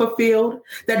duty fulfilled,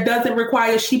 that doesn't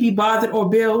require she be bothered or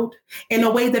billed, in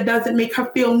a way that doesn't make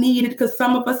her feel needed, because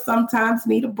some of us sometimes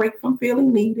need a break from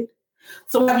feeling needed.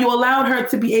 So have you allowed her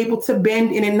to be able to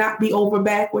bend in and not be over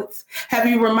backwards? Have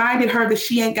you reminded her that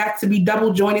she ain't got to be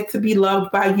double jointed to be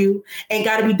loved by you, ain't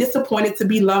got to be disappointed to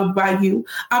be loved by you?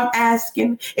 I'm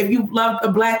asking if you've loved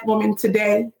a Black woman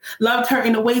today, loved her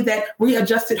in a way that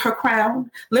readjusted her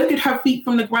crown, lifted her feet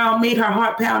from the ground, made her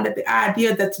heart pound at the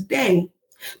idea that today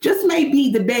just may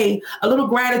be the day a little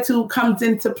gratitude comes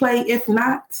into play. If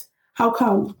not, how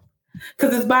come?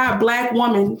 Because it's by a Black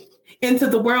woman into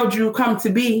the world you come to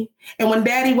be. And when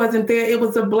daddy wasn't there, it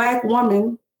was a Black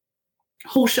woman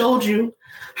who showed you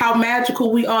how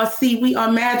magical we are. See, we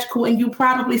are magical, and you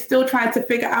probably still trying to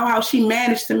figure out how she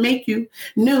managed to make you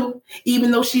new, even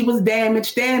though she was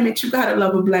damaged. You gotta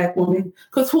love a Black woman,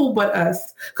 because who but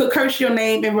us could curse your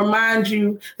name and remind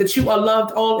you that you are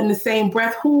loved all in the same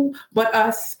breath? Who but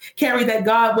us carry that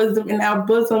God wisdom in our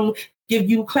bosom, give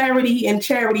you clarity and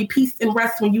charity, peace and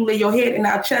rest when you lay your head in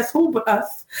our chest? Who but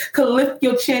us could lift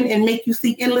your chin and make you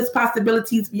see endless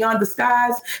possibilities beyond the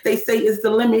skies they say is the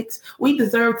limit? We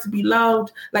deserve to be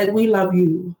loved like we love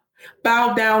you.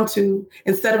 Bowed down to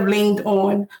instead of leaned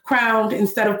on, crowned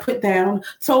instead of put down,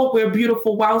 told we're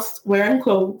beautiful whilst wearing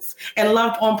clothes, and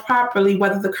loved on properly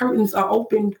whether the curtains are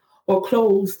opened or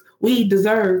closed. We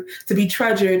deserve to be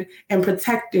treasured and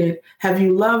protected. Have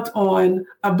you loved on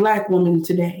a Black woman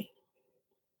today?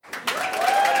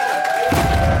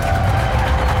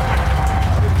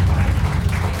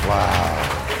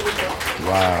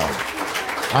 Wow.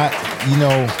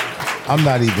 I'm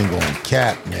not even going to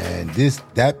cap, man.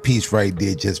 That piece right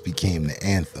there just became the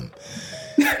anthem.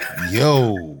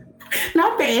 Yo.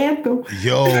 Not the anthem.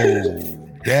 Yo,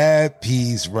 that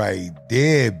piece right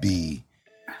there, B.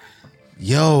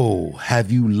 Yo, have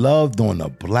you loved on a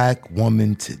Black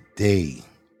woman today?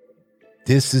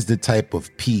 This is the type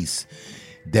of piece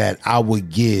that I would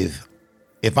give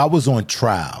if I was on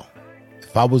trial.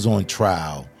 If I was on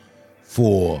trial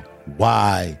for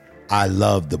why I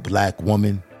love the Black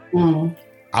woman,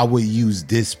 I would use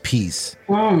this piece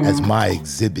as my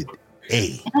exhibit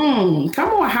A. Come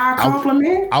on, high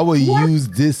compliment. I would use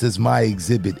this as my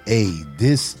exhibit A.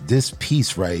 This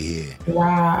piece right here.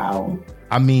 Wow.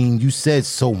 I mean, you said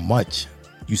so much.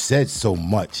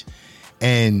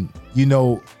 And,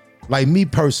 like me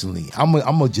personally, I'm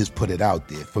gonna just put it out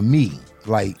there. For me,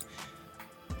 like,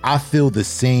 I feel the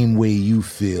same way you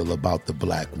feel about the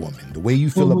Black woman. The way you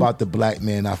feel about the Black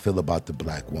man, I feel about the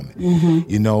Black woman.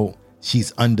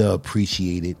 She's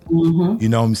underappreciated. You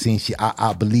know what I'm saying?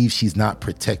 I believe she's not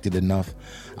protected enough.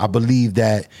 I believe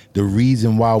that the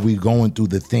reason why we're going through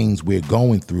the things we're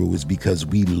going through is because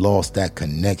we lost that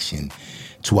connection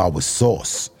to our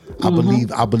source. I believe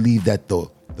that the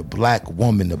Black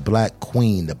woman, the Black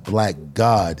queen, the Black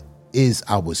God is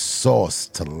our source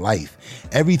to life.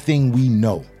 Everything we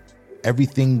know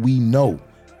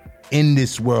in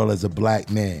this world as a Black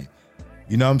man,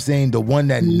 you know what I'm saying? The one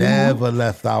that never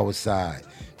left our side,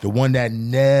 the one that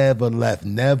never left,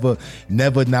 never,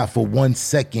 not for 1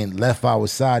 second left our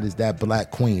side is that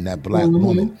Black queen, that Black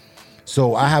woman.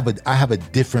 So I have a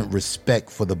different respect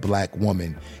for the Black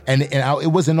woman, and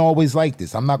it wasn't always like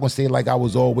this. I'm not gonna say like I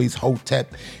was always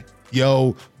Hotep,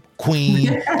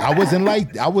 queen. I wasn't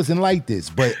like this.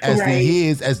 But as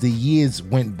the years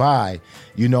went by,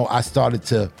 I started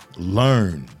to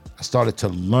learn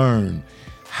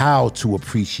how to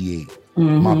appreciate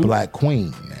my Black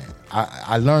queen, man.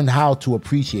 I learned how to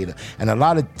appreciate her, and a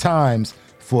lot of times.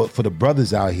 For the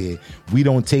brothers out here, we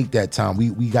don't take that time.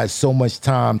 We got so much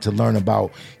time to learn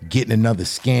about getting another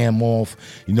scam off,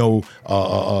 you know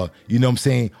what I'm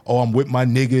saying? Oh, I'm with my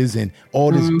niggas and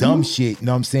all this dumb shit, you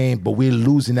know what I'm saying? But we're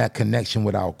losing that connection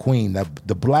with our queen.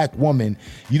 The Black woman,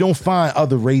 you don't find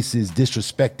other races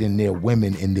disrespecting their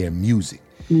women in their music.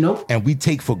 Nope. And we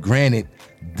take for granted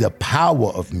the power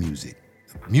of music.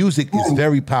 Music is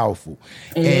very powerful.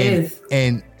 It is.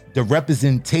 And the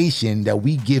representation that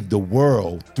we give the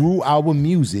world through our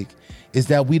music is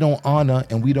that we don't honor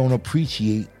and we don't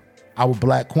appreciate our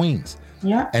Black queens.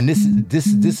 Yeah. And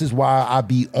this is why I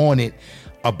be on it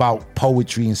about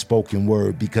poetry and spoken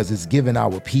word because it's giving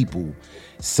our people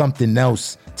something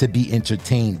else to be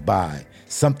entertained by,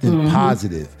 something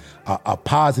positive, a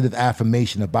positive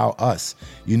affirmation about us.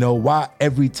 You know, why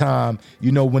every time,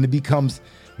 you know, when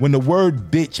the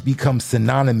word bitch becomes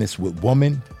synonymous with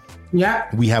woman,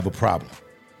 we have a problem.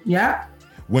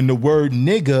 When the word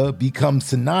nigga becomes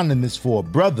synonymous for a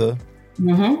brother,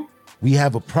 we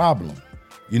have a problem.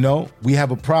 You know, we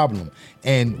have a problem,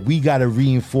 and we got to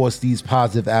reinforce these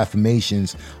positive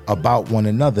affirmations about one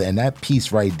another. And that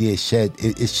piece right there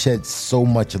sheds so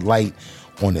much light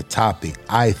on the topic.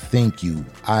 I thank you,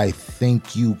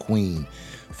 Queen,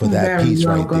 for that piece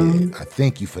right there. I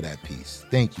thank you for that piece.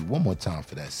 Thank you one more time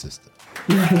for that, sister.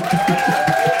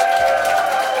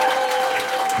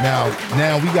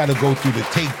 Now we got to go through the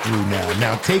take through.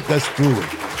 Now take us through it.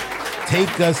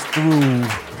 Take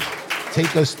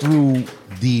us through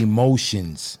the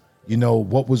emotions, you know,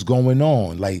 what was going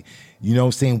on, like, you know what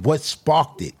I'm saying, what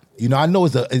sparked it. You know, I know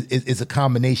it's a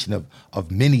combination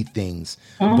of many things,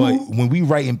 but when we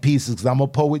write in pieces, because I'm a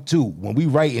poet too, when we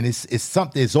write, and it's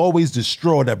something, it's always the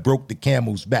straw that broke the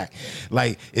camel's back.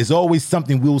 Like, it's always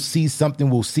something, we'll see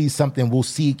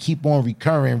it keep on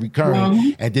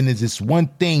recurring, and then there's this one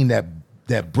thing that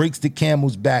breaks the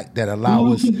camel's back that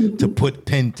allow us to put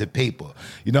pen to paper.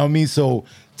 You know what I mean? So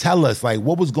tell us, like,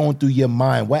 what was going through your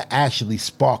mind? What actually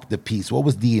sparked the piece? What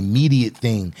was the immediate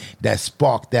thing that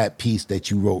sparked that piece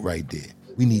that you wrote right there?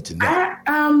 We need to know.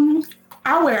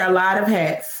 I wear a lot of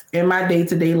hats in my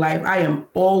day-to-day life. I am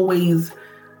always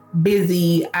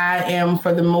busy. I am,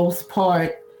 for the most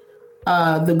part,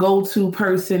 the go-to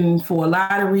person for a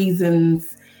lot of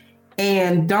reasons.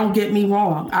 And don't get me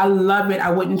wrong, I love it. I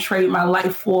wouldn't trade my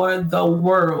life for the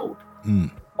world.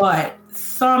 But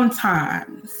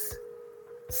sometimes,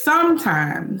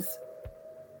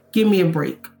 give me a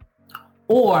break.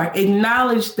 Or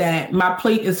acknowledge that my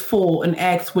plate is full and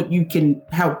ask what you can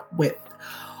help with.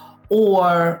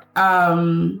 Or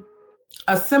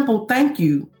a simple thank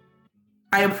you,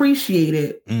 I appreciate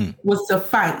it, would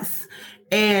suffice.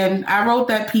 And I wrote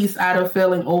that piece out of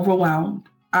feeling overwhelmed.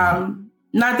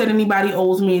 Not that anybody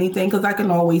owes me anything, because I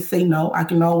can always say no. I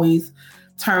can always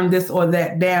turn this or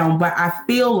that down. But I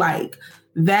feel like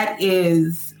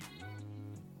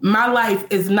my life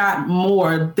is not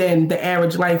more than the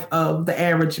average life of the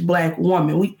average Black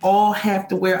woman. We all have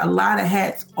to wear a lot of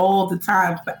hats all the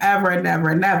time, forever and ever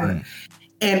and ever.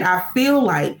 And I feel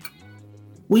like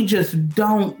we just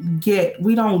don't get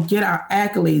our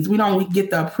accolades. We don't get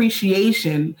the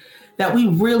appreciation that we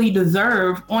really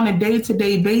deserve on a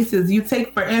day-to-day basis. You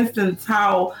take, for instance,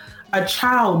 how a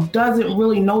child doesn't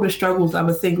really know the struggles of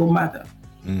a single mother.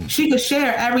 She could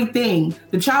share everything.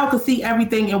 The child could see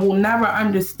everything and will never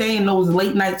understand those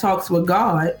late night talks with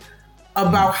God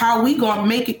about how we gonna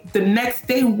make it the next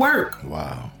day work.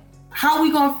 Wow. How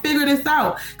we gonna figure this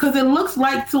out? Because it looks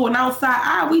like, to an outside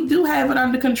eye, we do have it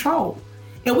under control.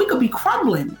 And we could be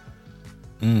crumbling.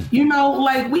 You know,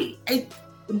 like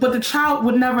but the child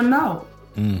would never know.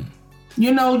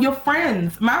 You know, your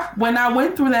friends. When I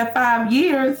went through that 5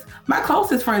 years, my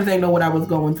closest friends didn't know what I was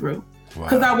going through.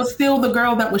 Because I was still the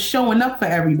girl that was showing up for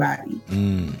everybody.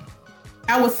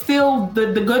 I was still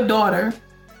the good daughter.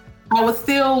 I was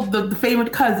still the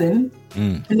favorite cousin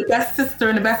and the best sister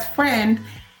and the best friend.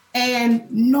 And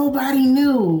nobody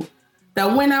knew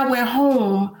that when I went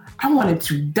home, I wanted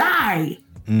to die.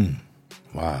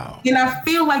 Wow. And I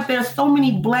feel like there's so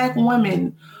many Black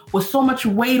women with so much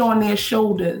weight on their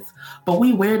shoulders, but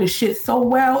we wear the shit so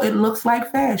well, it looks like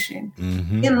fashion.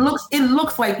 It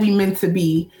looks like we meant to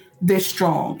be this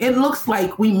strong. It looks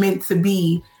like we meant to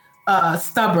be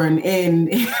stubborn, and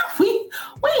we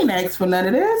ain't asked for none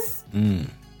of this.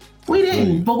 We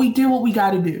didn't, but we do what we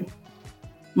got to do.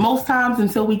 Most times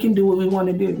until we can do what we want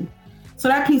to do. So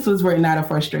that piece was written out of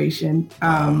frustration.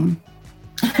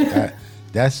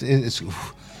 It's.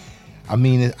 I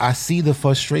mean, I see the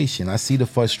frustration.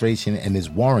 And it's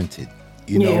warranted.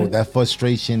 You know, that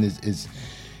frustration is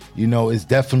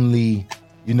definitely,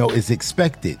 is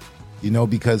expected.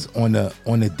 Because on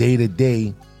a day to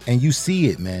day, and you see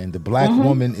it, man, the Black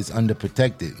woman is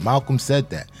underprotected. Malcolm said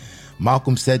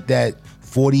that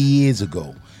 40 years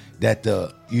ago, that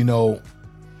the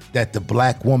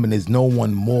Black woman is no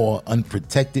one more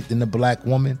unprotected than the Black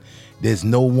woman. There's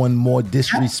no one more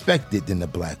disrespected than the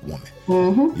Black woman. You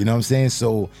know what I'm saying?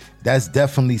 So that's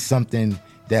definitely something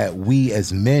that we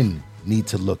as men need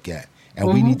to look at. And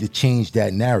we need to change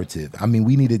that narrative. I mean,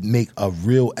 we need to make a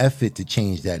real effort to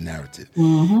change that narrative.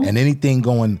 And anything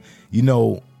going,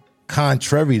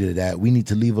 contrary to that, we need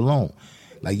to leave alone.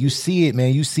 Like, you see it,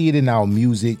 man. You see it in our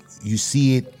music. You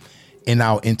see it in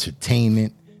our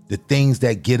entertainment. the things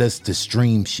that get us to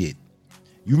stream shit.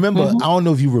 You remember? I don't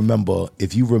know if you remember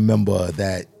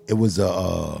that it was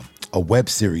a web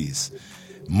series,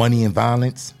 Money and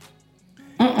Violence.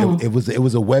 It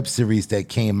was a web series that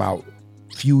came out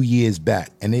a few years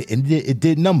back, and it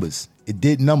did numbers. It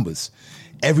did numbers.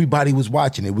 Everybody was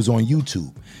watching. It was on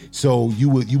YouTube. So you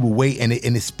would wait, and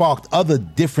it sparked other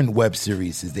different web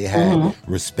series. They had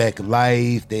Respect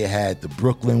Life. They had The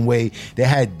Brooklyn Way. They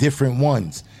had different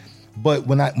ones. But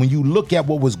when you look at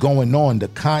what was going on, the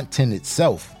content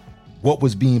itself, what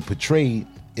was being portrayed,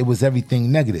 it was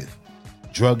everything negative.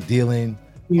 Drug dealing,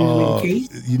 you know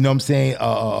what I'm saying?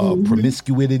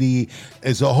 Promiscuity.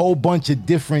 There's a whole bunch of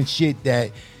different shit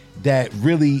that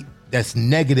really, that's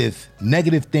negative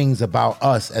things about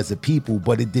us as a people,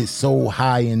 but it did so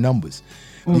high in numbers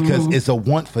because it's a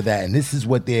want for that. And this is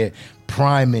what they're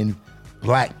priming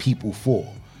black people for.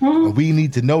 And we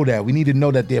need to know that. We need to know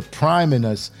that they're priming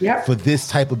us for this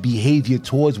type of behavior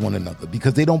towards one another,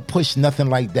 because they don't push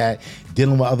nothing like that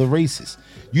dealing with other races.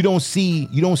 You don't see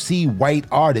white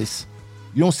artists.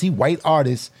 You don't see white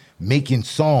artists making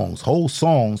whole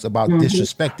songs about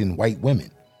disrespecting white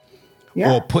women.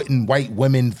 Or putting white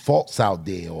women faults out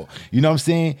there, or you know what I'm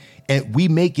saying? And we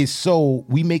make it so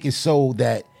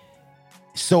that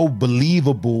so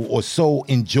believable or so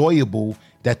enjoyable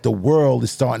that the world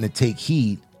is starting to take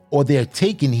heed, or they're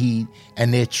taking heed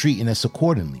and they're treating us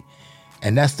accordingly.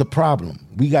 And that's the problem.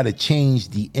 We got to change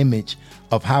the image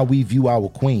of how we view our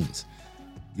queens.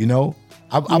 You know,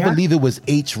 I believe it was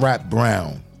H. Rap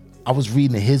Brown. I was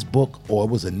reading his book, or it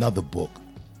was another book,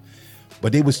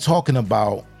 but they was talking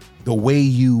about the way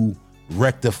you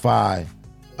rectify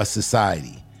a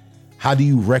society. How do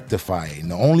you rectify it?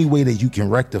 And the only way that you can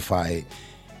rectify it,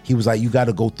 he was like, you got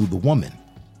to go through the woman.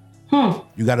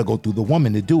 You got to go through the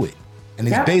woman to do it. And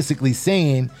it's basically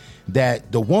saying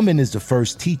that the woman is the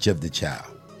first teacher of the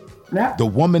child. The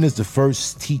woman is the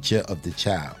first teacher of the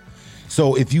child.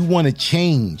 So if you want to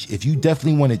change, if you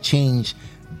definitely want to change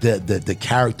the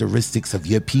characteristics of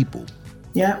your people,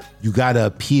 you got to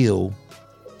appeal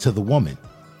to the woman.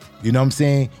 You know what I'm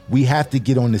saying? We have to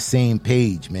get on the same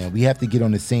page, man. We have to get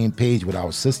on the same page with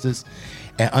our sisters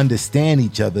and understand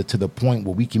each other to the point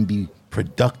where we can be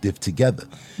productive together.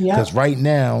 Because right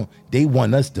now, they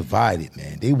want us divided,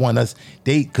 man. They want us,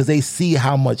 because they see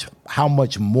how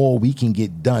much more we can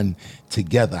get done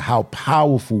together, how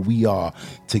powerful we are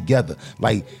together.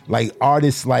 Like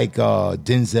artists like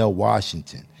Denzel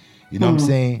Washington, you know what I'm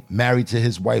saying? Married to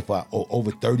his wife over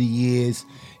 30 years,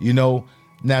 you know.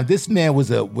 Now, this man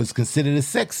was considered a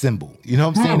sex symbol. You know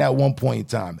what I'm saying? At one point in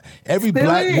time. Every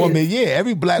black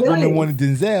woman wanted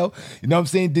Denzel. You know what I'm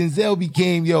saying? Denzel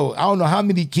became, I don't know how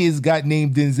many kids got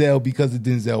named Denzel because of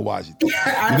Denzel Washington.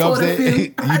 You know what I'm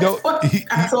saying?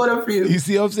 I told a few. You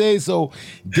see what I'm saying? So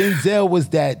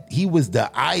Denzel he was the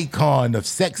icon of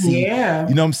sexy, you know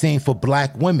what I'm saying, for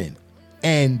black women.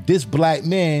 And this black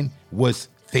man was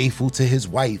faithful to his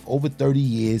wife over 30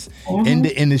 years in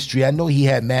the industry. I know he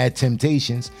had mad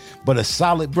temptations, but a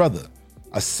solid brother,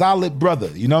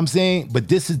 you know what I'm saying? But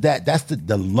that's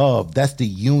the love, that's the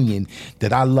union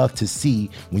that I love to see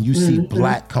when you see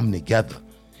black come together.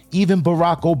 Even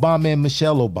Barack Obama and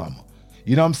Michelle Obama.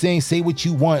 You know what I'm saying? Say what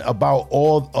you want about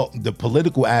all the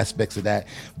political aspects of that,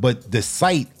 but the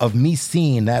sight of me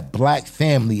seeing that black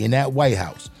family in that White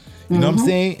House, you know what I'm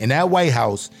saying? In that White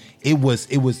House, it was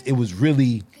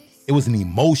an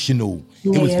emotional,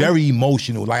 it was very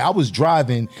emotional. Like, I was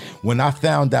driving when I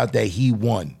found out that he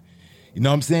won. You know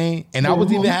what I'm saying? And I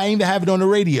didn't even have it on the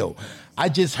radio. I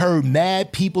just heard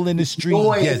mad people in the street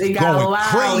going crazy. It got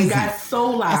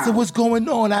so loud. I said, what's going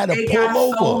on? I had to pull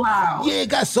over. So loud. Yeah, it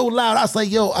got so loud. I was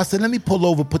like, let me pull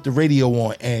over, put the radio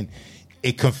on, and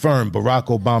it confirmed Barack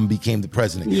Obama became the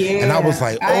president. Yeah. And I was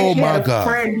like, oh my God. I had a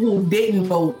friend who didn't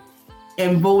vote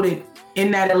and voted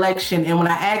in that election. And when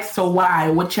I asked her why,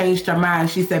 what changed her mind,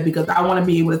 she said, because I want to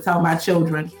be able to tell my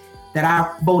children that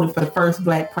I voted for the first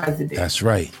black president. That's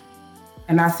right.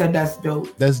 And I said, that's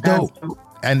dope. That's dope.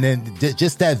 And then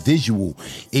just that visual,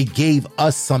 it gave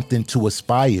us something to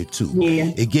aspire to.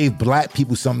 Yeah. It gave black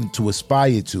people something to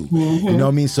aspire to. You know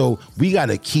what I mean? So we got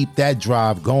to keep that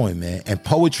drive going, man. And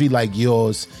poetry like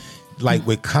yours, like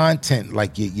with content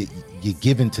like you're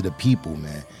giving to the people,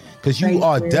 man. Because you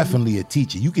are definitely a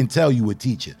teacher. You can tell you a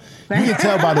teacher. You can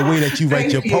tell by the way that you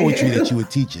write your poetry that you a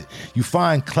teacher. You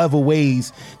find clever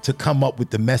ways to come up with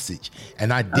the message.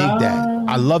 And I dig that.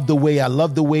 I love the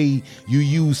way you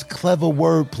use clever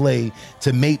wordplay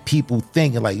to make people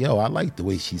think and like, yo, I like the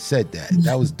way she said that.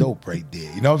 That was dope right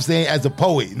there. You know what I'm saying? As a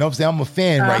poet, you know what I'm saying? I'm a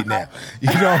fan right now. You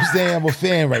know what I'm saying? I'm a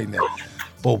fan right now.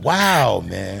 But wow,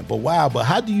 man. But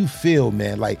how do you feel,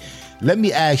 man? Like, let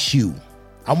me ask you.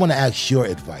 I want to ask your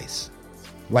advice.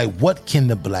 Like, what can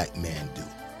the black man do?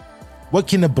 What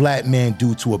can a black man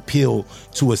do to appeal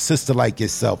to a sister like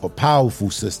yourself, a powerful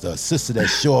sister, a sister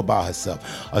that's sure about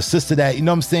herself, a sister that, you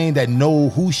know what I'm saying, that know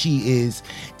who she is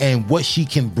and what she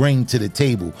can bring to the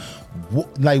table?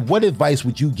 Like, what advice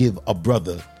would you give a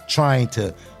brother trying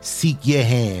to seek your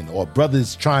hand, or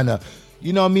brothers trying to,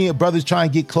 you know what I mean, brothers trying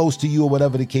to get close to you, or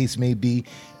whatever the case may be,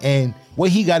 and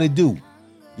what he got to do,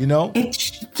 you know?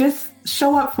 Just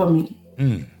show up for me.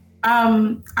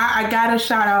 I gotta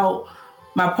shout out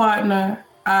my partner,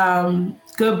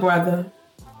 good brother.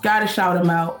 Gotta shout him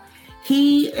out.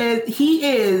 He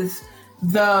is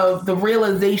the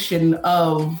realization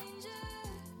of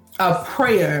a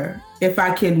prayer, if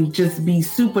I can just be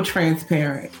super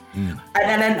transparent. And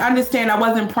I understand I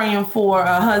wasn't praying for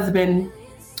a husband,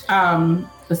 a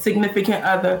significant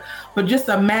other, but just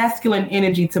a masculine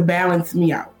energy to balance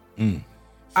me out.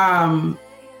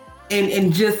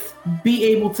 And just be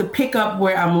able to pick up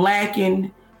where I'm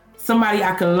lacking, somebody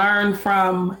I can learn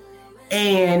from.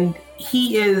 And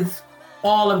he is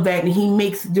all of that. And he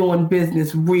makes doing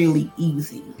business really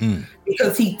easy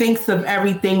because he thinks of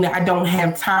everything that I don't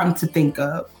have time to think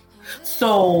of.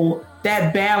 So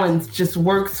that balance just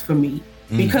works for me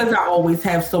because I always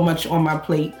have so much on my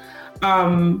plate.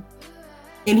 And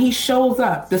he shows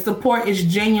up. The support is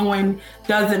genuine.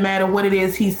 Doesn't matter what it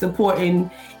is he's supporting.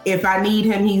 If I need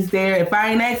him, he's there. If I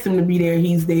ain't asked him to be there,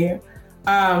 he's there.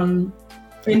 And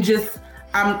just,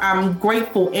 I'm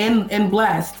grateful and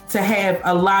blessed to have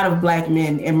a lot of black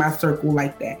men in my circle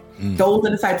like that. Those are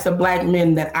the types of black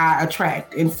men that I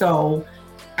attract. And so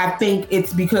I think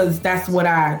it's because that's what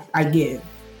I give.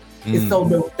 And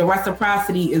so the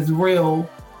reciprocity is real.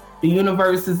 The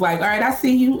universe is like, all right, I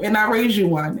see you and I raise you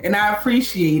one and I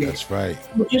appreciate it. That's right.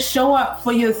 So just show up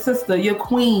for your sister, your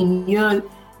queen,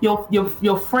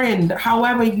 your friend,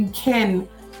 however you can.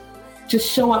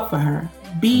 Just show up for her.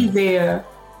 Be there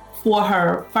for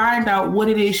her. Find out what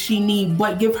it is she needs,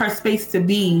 but give her space to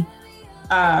be,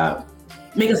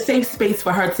 make a safe space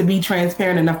for her to be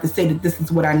transparent enough to say that this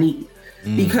is what I need.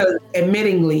 Because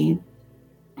admittingly,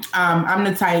 I'm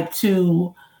the type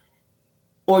to,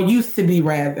 or used to be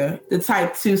rather, the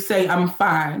type to say I'm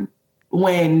fine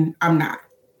when I'm not.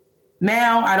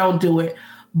 Now I don't do it,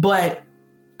 but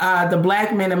the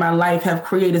black men in my life have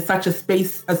created such a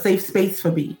safe space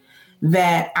for me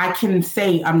that I can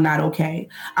say I'm not okay.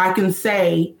 I can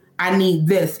say I need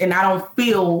this, and I don't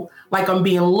feel like I'm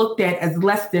being looked at as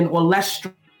less than or less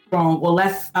strong or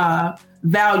less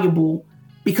valuable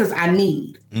because I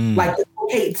need. Like, it's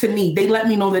okay to need. They let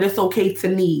me know that it's okay to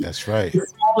need. That's right. The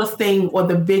smallest thing or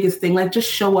the biggest thing, like,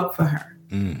 just show up for her.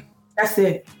 That's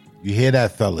it. You hear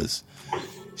that, fellas?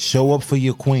 Show up for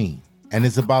your queen. And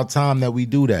it's about time that we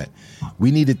do that.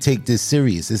 We need to take this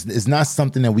serious. It's not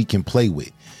something that we can play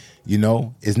with. You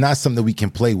know, it's not something that we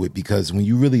can play with, because when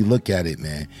you really look at it,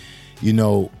 man, you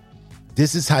know,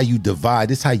 this is how you divide.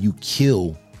 This is how you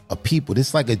kill a people. This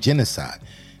is like a genocide.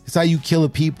 This is how you kill a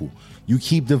people. You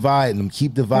keep dividing them,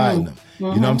 them. You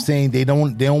know what I'm saying? They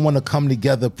don't want to come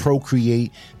together,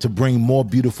 procreate, to bring more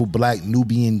beautiful black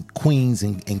Nubian queens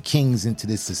and kings into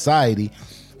this society.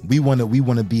 We want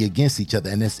to be against each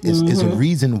other. And it's a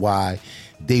reason why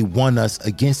they want us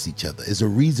against each other. It's a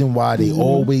reason why they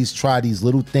always try these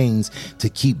little things to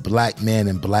keep black man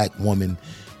and black woman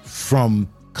from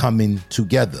coming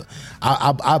together.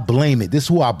 I blame it. This is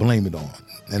who I blame it on.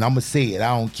 And I'm gonna say it.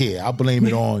 I don't care. I blame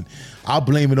it on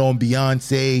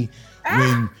Beyonce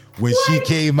when she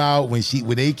came out, when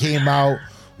they came out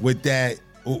with that.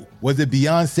 Was it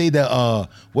Beyonce?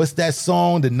 What's that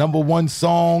song? The number one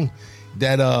song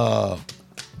that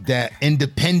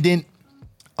independent.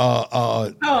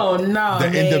 Oh no, the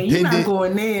man, independent. you're not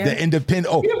going there. The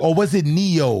independent. Or was it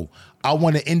Neo? I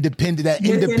want an independent. That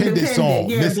independent song.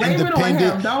 Yeah, blame it on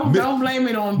him. Don't blame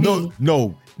it on me.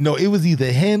 No. It was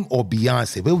either him or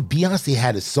Beyonce. But Beyonce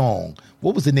had a song.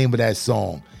 What was the name of that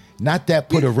song? Not that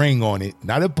put a ring on it.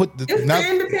 Not that put the. It's the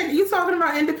independent. You talking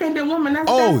about Independent Woman?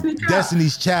 That's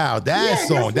Destiny's Child. That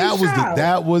song. That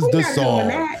was the song.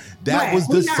 That was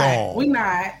the song. We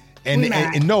not.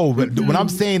 And no, but when I'm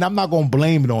saying, I'm not gonna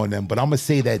blame it on them, but I'm gonna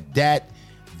say that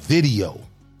video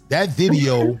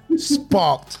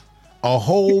sparked a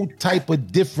whole type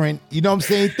of different, you know what I'm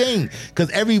saying, thing. Because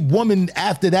every woman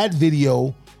after that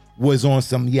video was on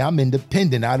some, I'm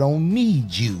independent. I don't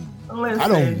need you. Listen, I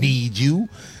don't need you.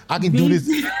 I can do this.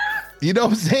 You know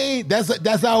what I'm saying?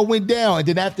 That's how it went down. And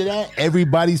then after that,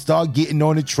 everybody started getting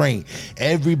on the train.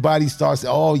 Everybody starts,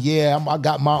 oh yeah, I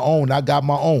got my own.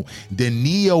 Then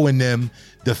Neo and them,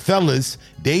 the fellas,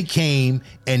 they came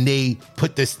and they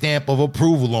put the stamp of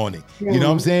approval on it. You know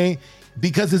what I'm saying?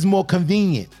 Because it's more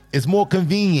convenient. It's more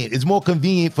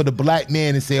convenient for the black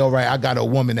man to say, all right, I got a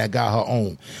woman that got her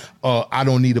own. I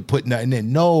don't need to put nothing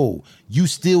in. No, you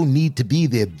still need to be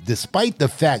there, despite the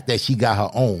fact that she got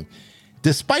her own.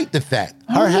 Despite the fact,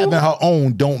 her having her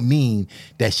own don't mean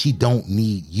that she don't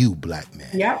need you, black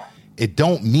man. Yep. It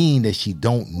don't mean that she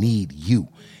don't need you.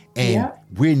 And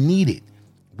we're needed.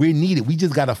 We're needed. We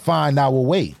just got to find our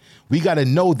way. We got to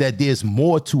know that there's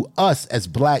more to us as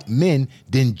black men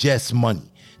than just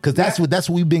money. Because that's what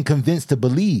we've been convinced to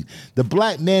believe. The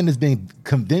black man has been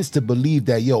convinced to believe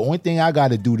that, only thing I got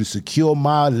to do to secure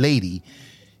my lady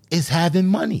is having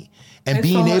money. And it's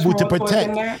being able to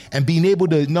protect and being able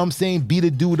to, you know what I'm saying, beat a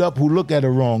dude up who look at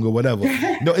her wrong or whatever.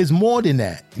 No, it's more than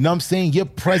that. You know what I'm saying? Your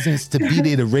presence to be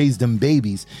there to raise them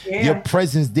babies. Your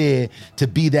presence there to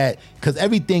be that, because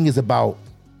everything is about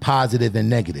positive and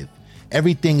negative.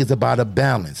 Everything is about a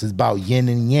balance. It's about yin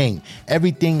and yang.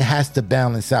 Everything has to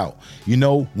balance out. You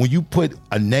know, when you put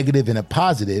a negative and a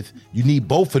positive, you need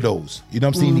both of those. You know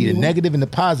what I'm saying? You need a negative and a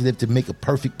positive to make a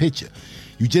perfect picture.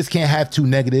 You just can't have two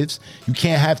negatives. You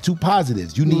can't have two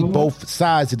positives. You need both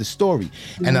sides of the story.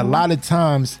 And a lot of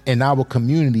times in our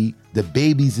community, the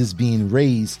babies is being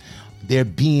raised. They're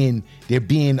being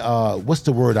what's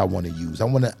the word I want to use? I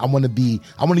want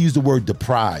to use the word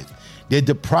deprived. They're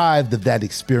deprived of that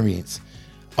experience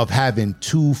of having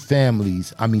two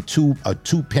families. I mean, a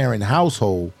two-parent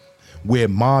household where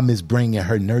mom is bringing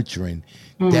her nurturing,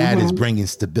 dad is bringing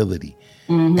stability.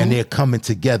 And they're coming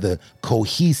together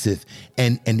cohesive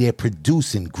and they're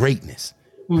producing greatness.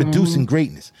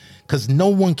 Because no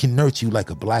one can nurture you like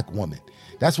a black woman.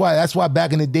 That's why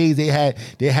back in the days they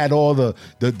had all the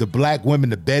black women,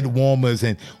 the bed warmers,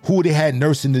 and who they had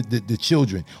nursing the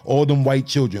children, all them white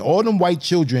children. All them white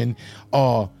children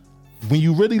are, when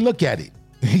you really look at it,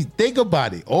 think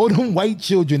about it, all them white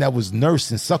children that was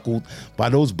nursed and suckled by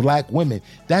those black women,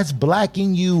 that's black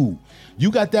in you.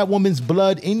 You got that woman's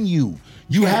blood in you.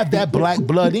 You have that black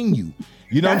blood in you.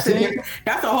 You know what I'm saying?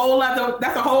 That's a whole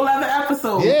other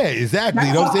episode. Yeah, exactly.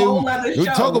 You know what I'm saying? We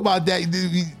talk about that.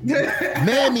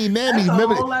 Mammy.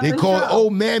 Remember they called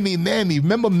old Mammy.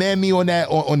 Remember Mammy on that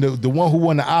on the one who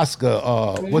won the Oscar?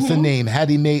 What's her name?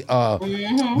 Hattie Mae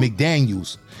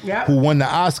McDaniels. Yep. Who won the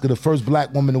Oscar, the first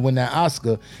black woman to win that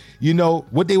Oscar. You know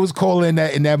what they was calling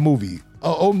that in that movie?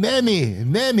 Oh, Mammy. It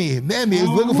was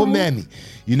looking for Mammy.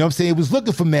 You know what I'm saying? It was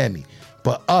looking for Mammy.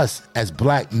 But us as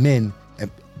black men, and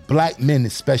black men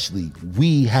especially,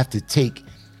 we have to take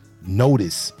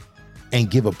notice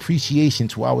and give appreciation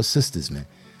to our sisters, man.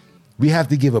 We have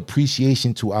to give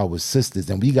appreciation to our sisters,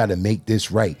 and we got to make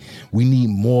this right. We need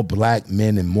more black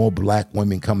men and more black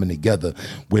women coming together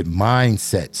with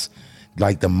mindsets,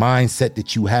 like the mindset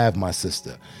that you have, my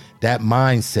sister. That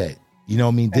mindset. You know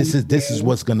what I mean? This is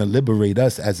what's going to liberate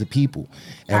us as a people.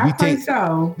 And we think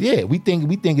so. Yeah, we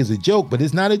think it's a joke, but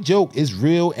it's not a joke. It's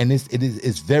real, and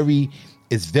it's very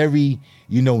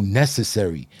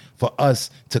necessary for us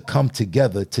to come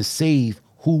together to save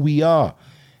who we are.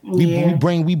 We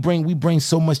bring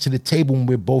so much to the table when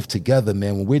we're both together,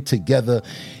 man. When we're together,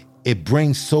 it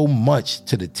brings so much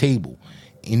to the table.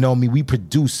 You know what I mean? We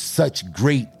produce such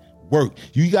great work.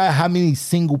 You got how many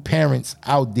single parents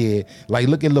out there? Like,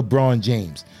 look at LeBron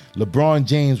James. LeBron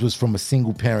James was from a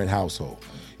single parent household.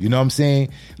 You know what I'm saying?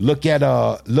 Look at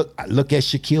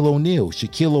Shaquille O'Neal.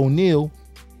 Shaquille O'Neal,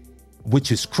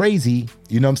 which is crazy,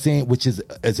 you know what I'm saying? Which is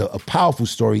a powerful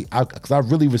story, because I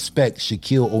really respect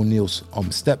Shaquille O'Neal's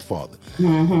stepfather. You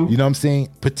know what I'm saying?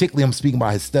 Particularly, I'm speaking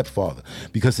about his stepfather,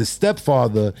 because his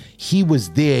stepfather, he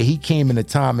was there. He came in a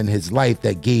time in his life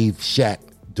that gave Shaq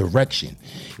direction.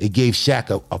 It gave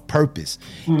Shaq a purpose.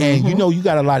 And you know, you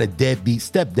got a lot of deadbeat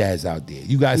stepdads out there.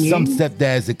 You got some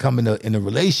stepdads that come in a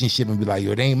relationship and be like,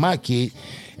 yo, it ain't my kid.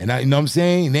 And you know what I'm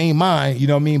saying? It ain't mine, you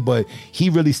know what I mean? But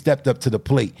he really stepped up to the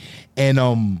plate.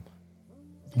 And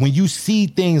when you see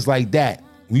things like that,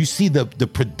 when you see the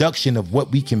production of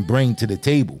what we can bring to the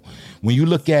table, when you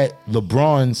look at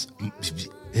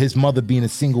his mother being a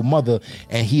single mother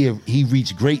and he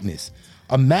reached greatness,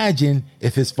 imagine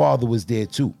if his father was there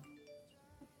too.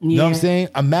 You know what I'm saying?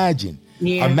 Imagine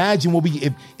what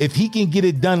if he can get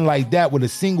it done like that with a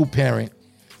single parent.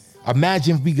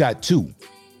 Imagine if we got two.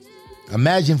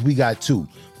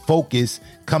 Focus,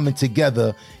 coming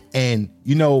together, and,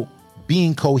 you know,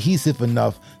 being cohesive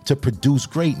enough to produce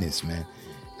greatness, man.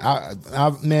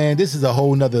 Man, this is a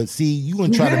whole nother. See, you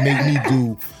gonna try to make me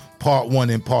do part 1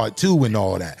 and part 2 and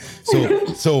all that.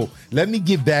 So let me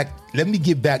get back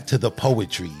to the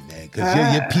poetry, man,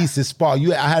 because your piece is spark.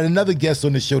 I had another guest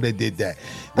on the show that did that.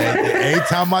 Every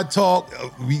time I talk,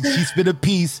 she spit a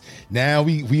piece. Now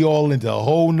we all into a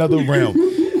whole nother realm.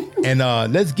 And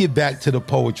let's get back to the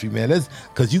poetry, man.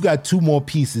 Because you got 2 more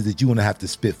pieces that you're gonna have to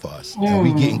spit for us. And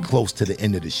we getting close to the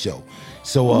end of the show.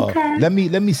 So let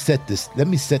me set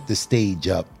the stage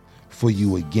up for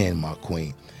you again, my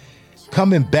queen.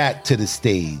 Coming back to the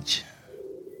stage,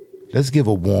 let's give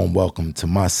a warm welcome to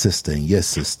my sister and your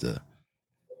sister,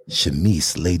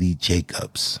 Shamise Ladie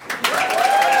Jacobs.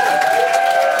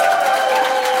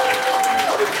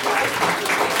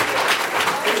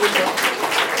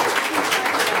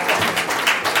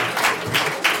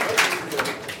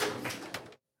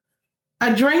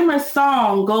 A dreamer's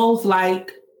song goes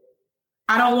like,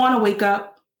 I don't want to wake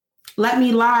up. Let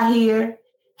me lie here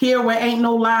where ain't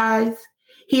no lies,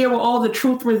 here where all the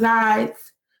truth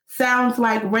resides. Sounds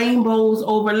like rainbows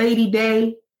over Lady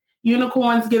Day,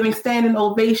 unicorns giving standing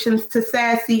ovations to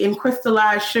sassy and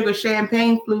crystallized sugar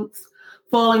champagne flutes,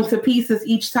 falling to pieces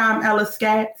each time Ella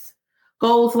scats.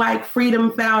 Goes like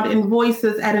freedom found in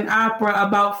voices at an opera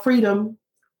about freedom.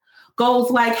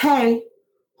 Goes like, hey,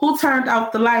 who turned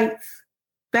out the lights?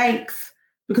 Thanks,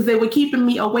 because they were keeping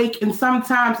me awake, and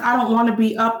sometimes I don't want to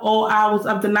be up all hours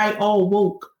of the night, all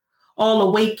woke, all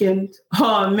awakened.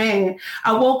 Oh man,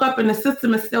 I woke up and the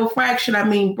system is still fractured.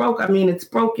 Broke. It's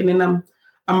broken, and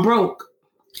I'm broke.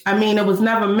 It was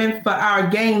never meant for our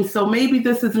gain. So maybe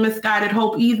this is misguided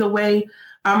hope. Either way,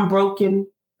 I'm broken.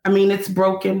 It's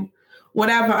broken.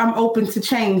 Whatever. I'm open to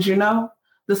change.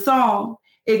 The song,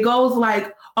 it goes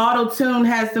like auto-tune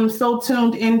has them so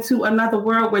tuned into another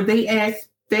world where they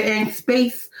ain't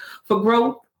space for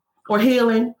growth or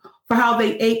healing, for how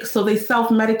they ache, so they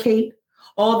self-medicate.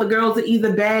 All the girls are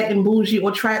either bad and bougie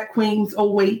or trap queens.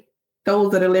 Oh, wait,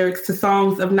 those are the lyrics to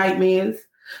songs of nightmares.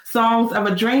 Songs of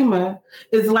a dreamer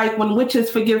is like when witches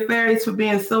forgive fairies for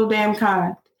being so damn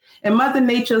kind. And Mother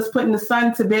Nature is putting the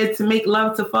sun to bed to make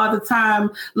love to Father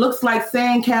Time. Looks like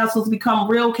sand castles become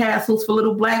real castles for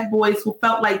little black boys who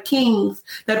felt like kings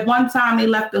that one time they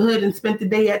left the hood and spent the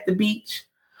day at the beach.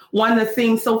 One that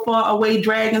seemed so far away,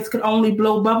 dragons could only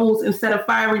blow bubbles instead of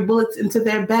fiery bullets into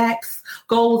their backs.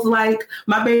 Goals like,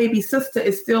 my baby sister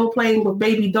is still playing with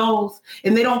baby dolls,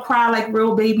 and they don't cry like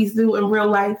real babies do in real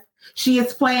life. She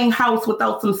is playing house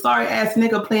without some sorry-ass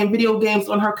nigga playing video games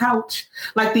on her couch.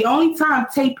 Like the only time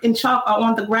tape and chalk are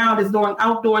on the ground is during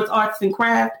outdoors arts and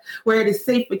craft, where it is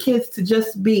safe for kids to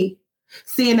just be.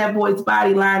 Seeing that boy's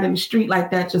body lying in the street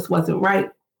like that just wasn't right.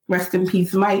 Rest in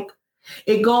peace, Mike.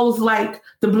 It goes like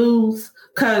the blues,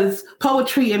 cause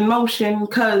poetry in motion,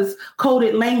 cause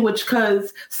coded language,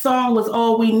 cause song was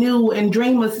all we knew, and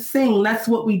dreamers sing, that's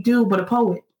what we do, but a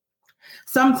poet.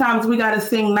 Sometimes we gotta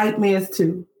sing nightmares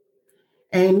too.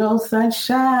 Ain't no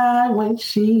sunshine when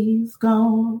she's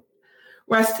gone.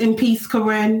 Rest in peace,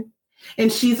 Corinne.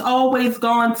 And she's always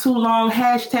gone too long.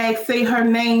 Hashtag say her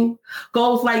name.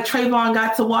 Goes like Trayvon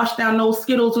got to wash down those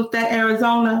Skittles with that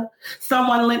Arizona.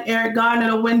 Someone lent Eric Garner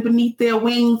the wind beneath their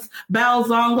wings.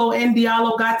 Balzongo and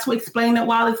Diallo got to explain that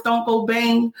while it's don't go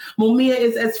bang. Mumia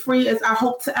is as free as I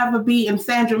hope to ever be, and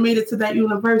Sandra made it to that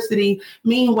university.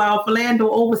 Meanwhile, Philando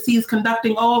overseas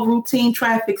conducting all routine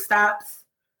traffic stops.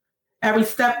 Every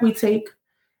step we take,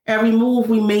 every move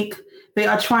we make, they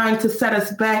are trying to set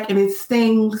us back, and it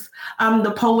stings. I'm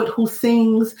the poet who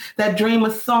sings that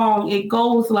dreamer song. It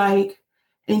goes like,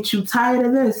 ain't you tired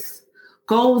of this?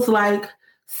 Goes like,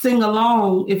 sing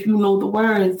along if you know the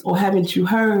words, or haven't you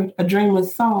heard a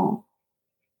dreamer's song?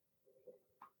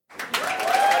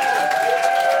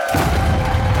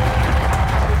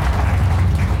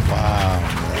 Wow,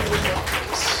 man.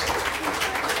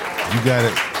 You got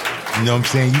it. You know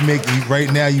what I'm saying?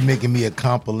 Right now you're making me a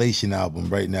compilation album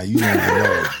right now. You don't even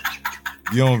know it.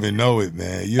 You don't even know it,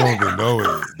 man. You don't even know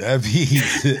it. That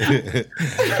beat.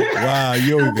 Wow,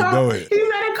 you don't even know it. You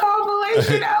made a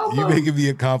compilation album. You're making me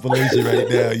a compilation right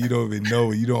now. You don't even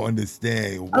know it. You don't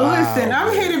understand. Wow, listen,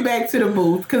 I'm heading back to the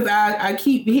booth because I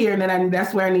keep hearing that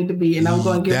that's where I need to be, and I'm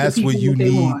going to give the people what they want. That's where you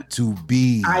need to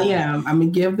be. I am. I'm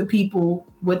going to give the people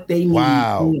what they need.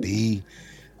 Wow, B.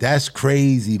 That's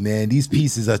crazy, man. These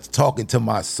pieces are talking to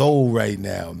my soul right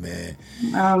now, man.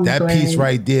 That piece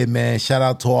right there, man. Shout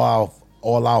out to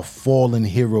all our fallen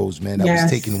heroes, man. That was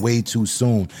taken way too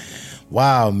soon.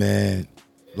 Wow, man.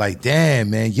 Like, damn,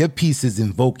 man. Your pieces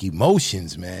invoke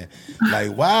emotions, man.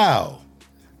 Like, wow.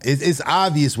 It's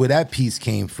obvious where that piece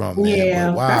came from, man.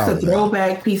 Yeah, wow, that's a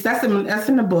throwback piece. That's in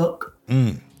the book.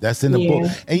 That's in the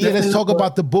book. And let's talk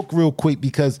about the book real quick,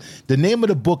 because the name of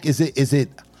the book, is it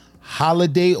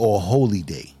Holiday or Holy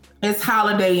Day? It's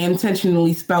holiday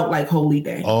intentionally spelt like holy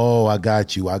day. Oh, I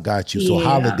got you. So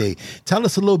holiday. Tell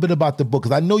us a little bit about the book,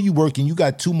 because I know you working. You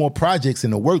got 2 more projects in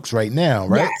the works right now,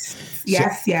 right?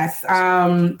 Yes.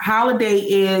 Holiday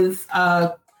is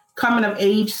a coming of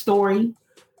age story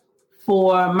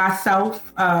for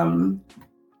myself.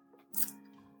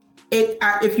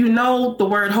 If you know the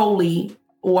word holy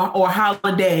or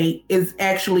holiday is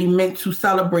actually meant to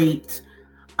celebrate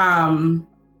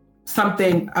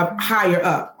something higher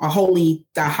up,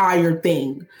 the higher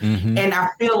thing. Mm-hmm. And I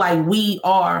feel like we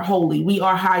are holy. We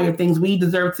are higher things. We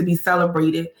deserve to be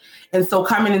celebrated. And so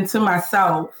coming into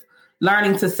myself,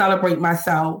 learning to celebrate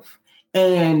myself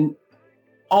and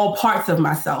all parts of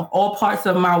myself, all parts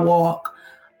of my walk,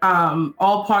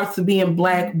 all parts of being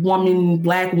black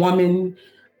woman,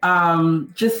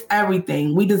 just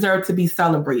everything. We deserve to be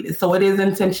celebrated. So it is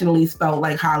intentionally spelled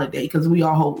like holiday because we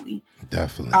are holy.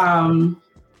 Definitely.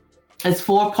 It's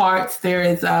 4 parts. There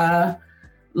is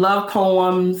love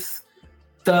poems.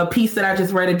 The piece that I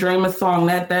just read, a dreamer song,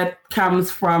 that comes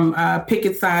from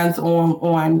picket signs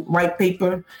on white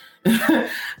paper.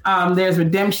 There's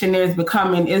redemption. There's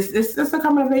becoming. It's a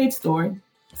coming of age story.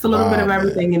 It's a little bit of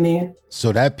everything in there.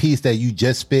 So that piece that you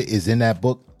just spit is in that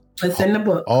book? It's in the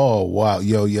book. Oh, wow.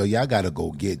 Yo, y'all got to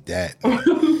go get that.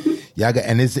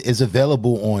 And it's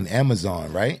available on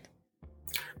Amazon, right?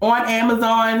 On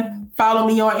Amazon. Follow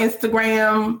me on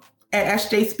Instagram at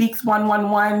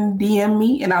sjspeaks111. DM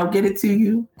me and I'll get it to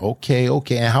you. Okay.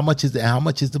 And how much is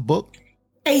the book?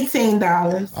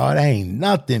 $18. Oh, that ain't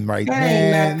nothing right there.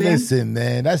 Ain't nothing. Listen,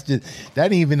 man, that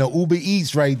ain't even an Uber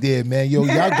Eats right there, man. Yo,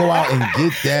 y'all go out and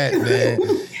get that, man.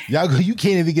 You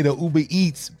can't even get an Uber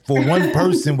Eats for one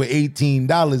person with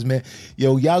 $18, man.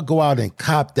 Yo, y'all go out and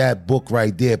cop that book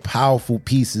right there. Powerful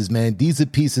pieces, man. These are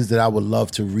pieces that I would love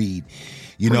to read.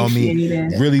 You know what I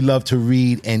mean? Really love to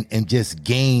read and just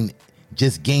gain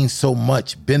so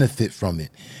much benefit from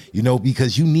it. You know,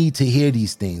 because you need to hear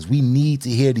these things. We need to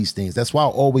hear these things. That's why I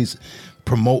always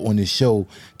promote on this show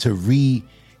to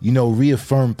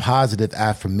reaffirm positive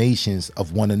affirmations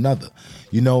of one another.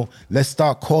 You know, let's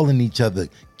start calling each other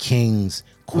kings,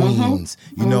 queens,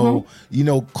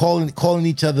 calling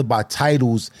each other by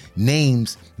titles,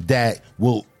 names that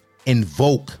will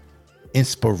invoke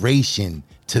inspiration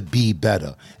to be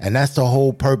better. And that's the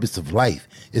whole purpose of life,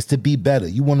 is to be better.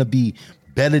 You want to be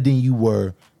better than you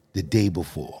were the day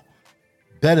before.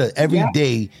 Better every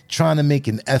day, trying to make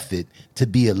an effort to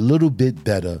be a little bit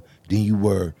better than you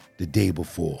were the day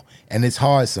before. And it's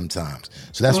hard sometimes.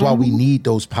 So that's why we need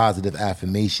those positive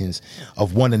affirmations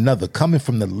of one another coming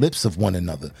from the lips of one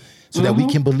another so that we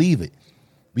can believe it.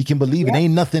 We can believe it.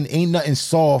 Ain't nothing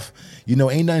soft.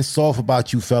 Ain't nothing soft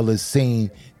about you fellas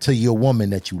saying to your woman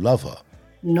that you love her.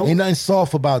 Nope. Ain't nothing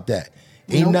soft about that.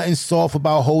 Ain't nothing soft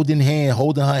about holding her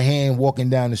hand, walking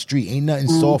down the street. Ain't nothing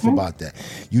soft about that.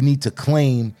 You need to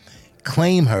claim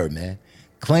her, man.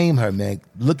 Claim her, man.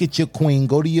 Look at your queen.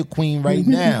 Go to your queen right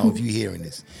now if you're hearing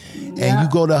this. And you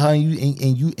go to her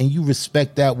and you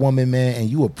respect that woman, man, and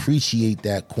you appreciate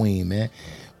that queen, man.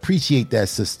 Appreciate that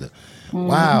sister.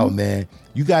 Wow, man.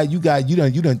 You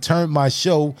done turned my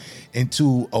show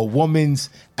into a woman's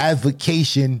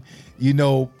advocation,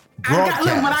 broadcast.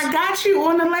 I got you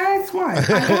on the last one. I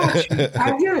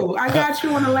got you. I got you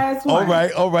on the last one.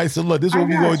 All right. So look, this is what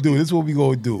we're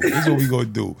gonna do.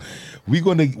 We're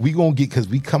gonna get, because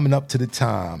we coming up to the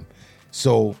time.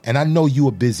 So, and I know you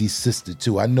a busy sister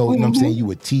too. I know, you know what I'm saying?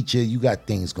 You a teacher, you got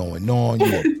things going on.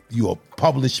 You a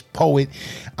published poet.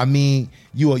 I mean,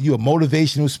 you a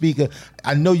motivational speaker.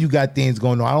 I know you got things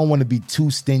going on. I don't want to be too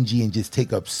stingy and just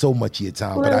take up so much of your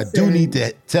time. Listen. But I do need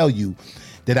to tell you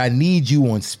that I need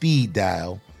you on speed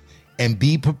dial and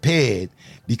be prepared,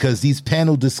 because these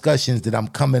panel discussions that I'm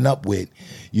coming up with,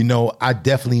 I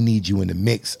definitely need you in the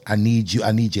mix. I need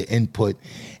your input,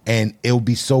 and it'll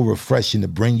be so refreshing to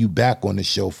bring you back on the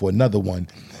show for another one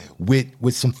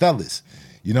with some fellas.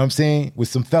 You know what I'm saying? With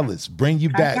some fellas. Bring you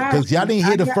back. Because y'all didn't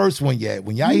hear the first one yet.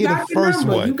 When y'all hear the first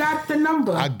one. You got the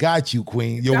number. I got you,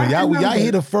 Queen. Yo, when y'all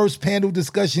hear the first panel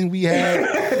discussion we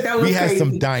had, we had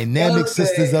some dynamic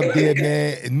sisters up there,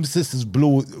 man. And them sisters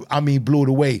blew it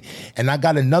away. And I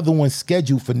got another one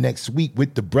scheduled for next week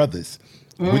with the brothers.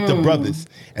 And I'm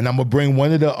going to bring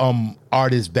one of the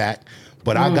artists back.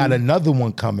 But I got another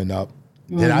one coming up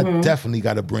that I definitely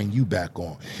got to bring you back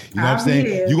on. You know what I'm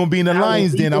saying? You're going to be in the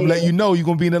Lions Den. I'm letting you know you're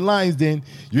going to be in the Lions Den.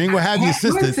 You ain't going to have your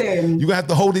sisters. You're going to have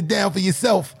to hold it down for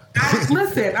yourself.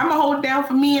 Listen, I'm going to hold it down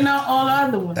for me and all the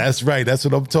other ones. That's right. That's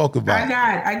what I'm talking about.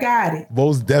 I got it.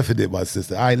 Most definite, my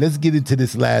sister. All right, let's get into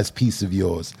this last piece of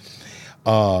yours.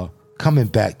 Coming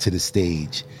back to the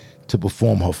stage to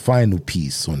perform her final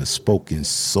piece on the Spoken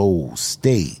Soul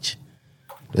stage.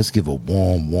 Let's give a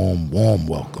warm, warm, warm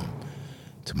welcome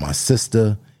to my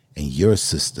sister and your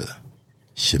sister,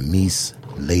 Shamise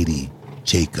Ladie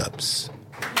Jacobs.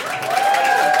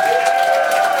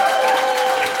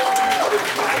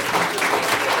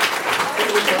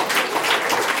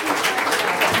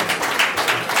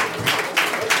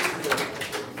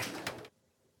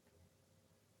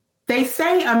 They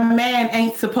say a man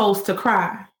ain't supposed to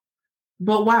cry,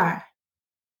 but why?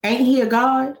 Ain't he a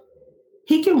God?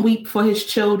 He can weep for his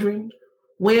children,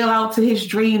 wail out to his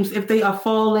dreams if they are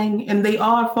falling, and they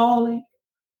are falling.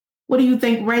 What do you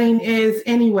think rain is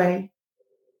anyway?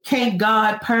 Can't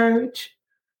God purge?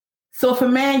 So if a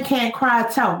man can't cry,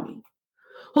 tell me,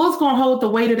 who's going to hold the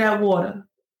weight of that water?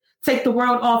 Take the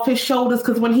world off his shoulders,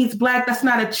 because when he's black, that's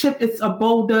not a chip, it's a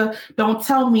boulder. Don't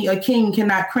tell me a king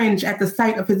cannot cringe at the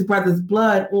sight of his brother's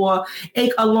blood or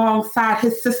ache alongside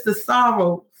his sister's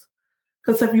sorrows.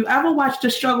 Because if you ever watched the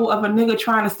struggle of a nigga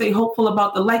trying to stay hopeful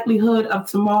about the likelihood of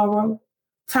tomorrow,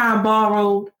 time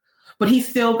borrowed, but he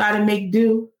still got to make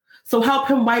do. So help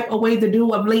him wipe away the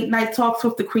dew of late night talks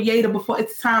with the creator before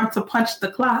it's time to punch the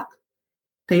clock.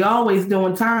 They always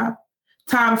doing time.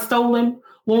 Time stolen,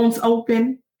 wounds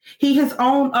open. He his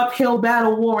own uphill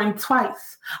battle warring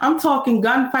twice. I'm talking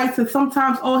gunfights, and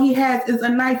sometimes all he has is a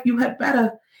knife. You had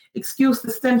better excuse the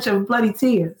stench of bloody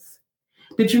tears.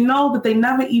 Did you know that they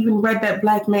never even read that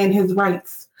black man his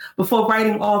rights before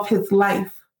writing off his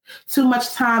life? Too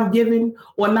much time given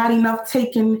or not enough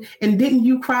taken, and didn't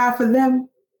you cry for them?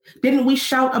 Didn't we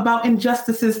shout about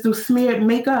injustices through smeared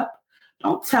makeup?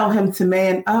 Don't tell him to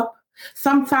man up.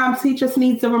 Sometimes he just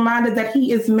needs a reminder that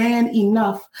he is man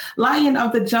enough, lion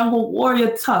of the jungle,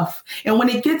 warrior tough. And when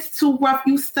it gets too rough,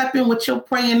 you step in with your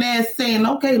praying ass saying,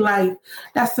 okay, life,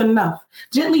 that's enough.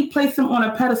 Gently place him on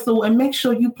a pedestal and make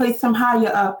sure you place him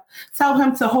higher up. Tell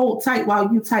him to hold tight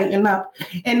while you tighten up.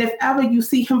 And if ever you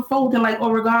see him folding like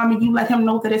origami, you let him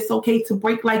know that it's okay to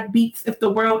break like beats if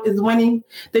the world is winning.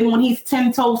 Then when he's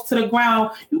 10 toes to the ground,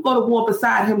 you go to war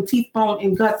beside him, teeth, bone,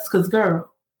 and guts, because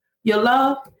girl, your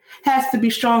love has to be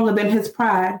stronger than his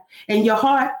pride. And your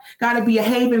heart got to be a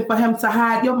haven for him to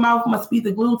hide. Your mouth must be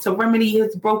the glue to remedy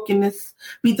his brokenness,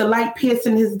 be the light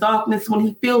piercing his darkness when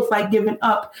he feels like giving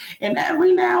up. And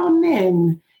every now and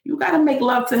then, you got to make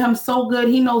love to him so good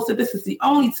he knows that this is the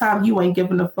only time you ain't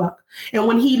giving a fuck. And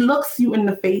when he looks you in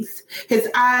the face, his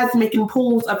eyes making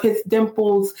pools of his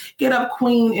dimples, get up,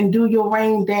 queen, and do your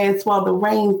rain dance while the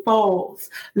rain falls.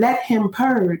 Let him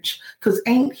purge, because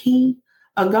ain't he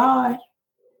a God?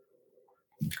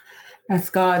 That's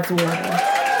God's water.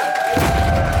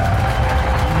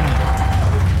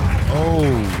 Oh,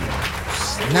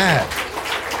 snap.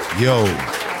 Yo.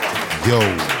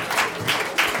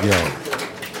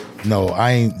 No,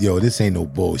 I ain't, this ain't no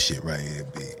bullshit right here,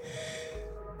 B.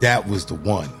 That was the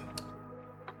one.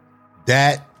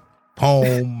 That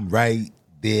poem right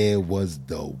there was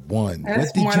the one. That's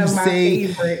what did one you of my say?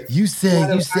 favorites. You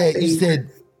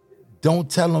said, don't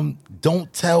tell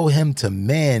him to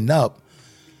man up.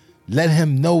 Let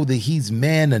him know that he's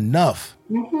man enough.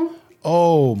 Mm-hmm.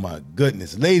 Oh my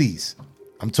goodness. Ladies,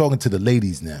 I'm talking to the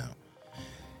ladies now.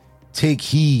 Take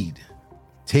heed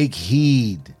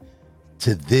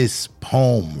to this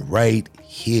poem right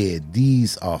here.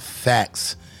 These are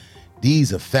facts. You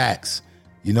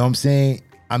know what I'm saying?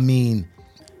 I mean,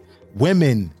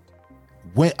 you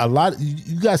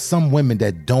got some women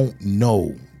that don't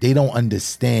know, they don't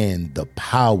understand the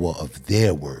power of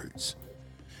their words.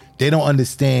 They don't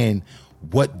understand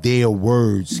what their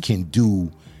words can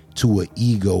do to an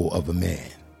ego of a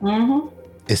man. Mm-hmm.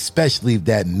 Especially if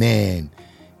that man,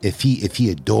 if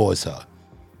he adores her.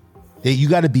 You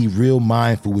got to be real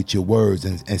mindful with your words.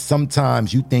 And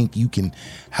sometimes you think you can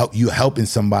you're helping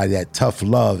somebody, that tough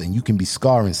love, and you can be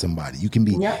scarring somebody. You can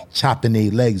be chopping their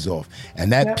legs off.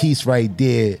 And that piece right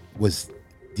there was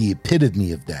the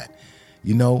epitome of that.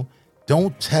 You know,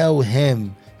 don't tell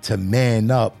him to man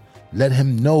up. Let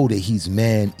him know that he's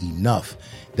man enough.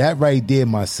 That right there,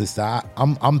 my sister,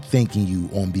 I'm thanking you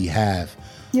on behalf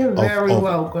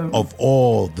welcome. Of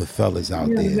all the fellas out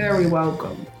there. You're very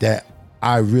welcome. That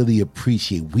I really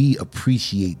appreciate. We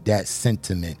appreciate that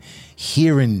sentiment.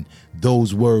 Hearing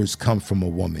those words come from a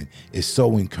woman is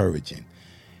so encouraging.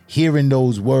 Hearing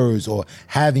those words, or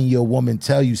having your woman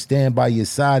tell you, stand by your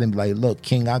side and be like, look,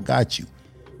 King, I got you.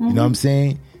 Mm-hmm. You know what I'm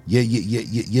saying?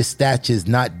 Your stature is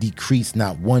not decreased,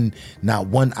 not one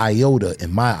iota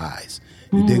in my eyes.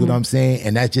 You dig what I'm saying?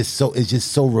 And it's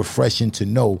just so refreshing to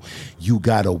know you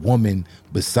got a woman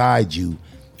beside you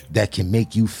that can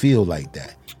make you feel like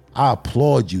that. I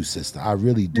applaud you, sister. I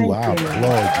really do. I applaud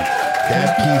you.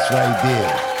 That piece right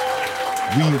there.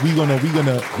 we're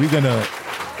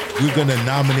gonna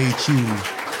nominate you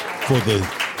for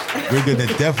we're gonna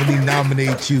definitely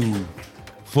nominate you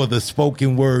for the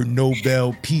Spoken Word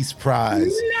Nobel Peace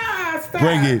Prize. Nah, stop.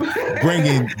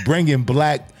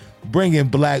 Bringing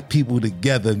black people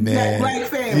together, man. Black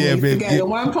families together,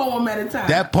 one poem at a time.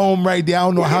 That poem right there, I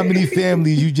don't know how many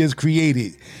families you just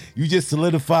created. You just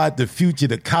solidified the future,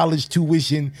 the college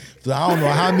tuition. So I don't know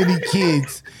how many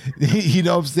kids, you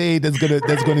know what I'm saying,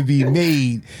 that's gonna be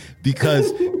made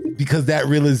because that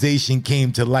realization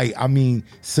came to light. I mean,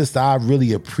 sister, I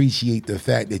really appreciate the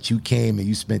fact that you came and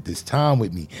you spent this time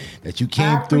with me, that you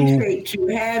came through. I appreciate you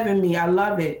having me. I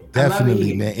love it.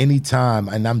 Definitely, man. Anytime.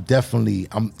 And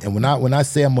and when I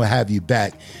say I'm gonna have you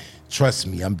back, trust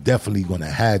me, I'm definitely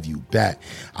gonna have you back.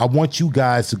 I want you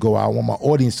guys to go out. I want my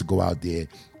audience to go out there.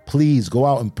 Please go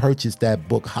out and purchase that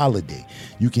book, Holiday.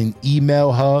 You can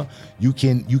email her. You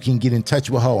can get in touch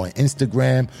with her on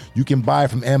Instagram. You can buy it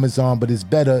from Amazon, but it's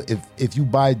better if you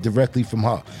buy it directly from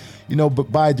her. You know, but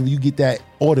you get that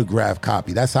autographed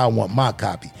copy. That's how I want my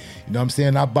copy. You know what I'm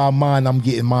saying? I buy mine, I'm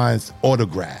getting mine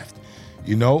autographed,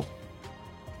 you know?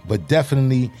 But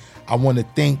definitely, I want to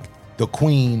thank the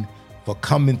Queen for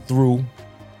coming through.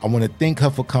 I want to thank her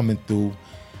for coming through.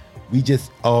 I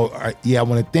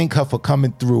want to thank her for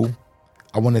coming through.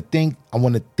 I want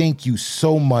to thank you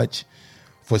so much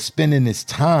for spending this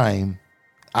time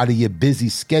out of your busy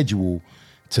schedule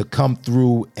to come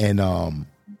through and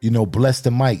bless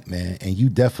the mic, man. And you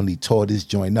definitely tore this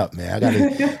joint up, man.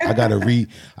 I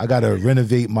gotta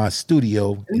renovate my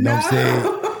studio. You know what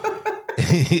I'm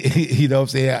saying? You know what I'm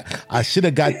saying? I should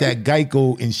have got that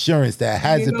Geico insurance, that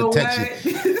hazard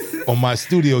protection. On my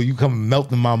studio, you come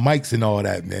melting my mics and all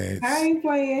that, man. I ain't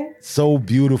playing. So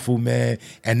beautiful, man.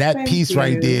 And that piece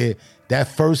right there, that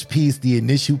first piece, the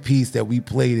initial piece that we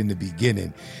played in the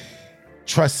beginning,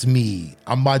 trust me,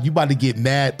 you about to get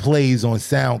mad plays on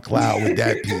SoundCloud with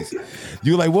that piece.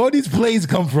 You're like, where these plays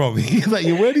come from? He's like,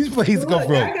 where these plays come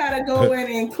from? I gotta go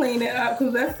in and clean it up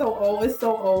because that's so old. It's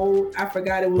so old. I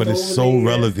forgot it was. But it's so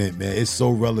relevant, man. It's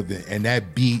so relevant. And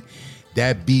that beat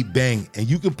bang, and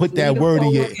you can put that word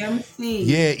in your MC.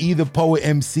 Yeah, either poet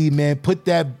MC, man. Put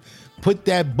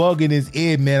that bug in his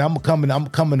ear, man. I'm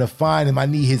coming to find him. I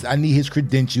need his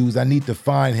credentials. I need to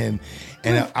find him,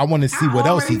 and I want to see what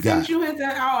else he got.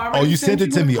 You sent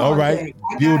it to me. All right,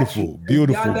 beautiful. Y'all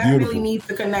definitely need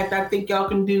to connect. I think y'all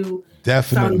can do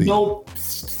definitely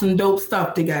some dope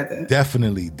stuff together.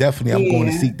 Definitely. I'm going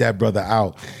to seek that brother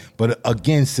out. But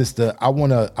again, sister, I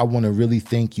wanna really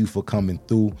thank you for coming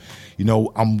through. You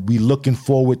know, we looking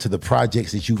forward to the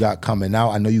projects that you got coming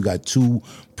out. I know you got 2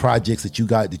 projects that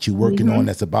you're working on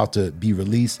that's about to be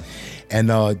released. And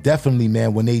definitely,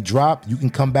 man, when they drop, you can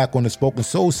come back on the Spoken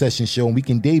Soul Session show and we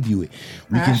can debut it.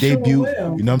 You know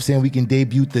what I'm saying? We can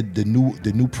debut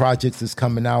the new projects that's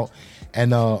coming out.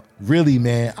 And really,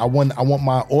 man, I want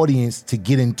my audience to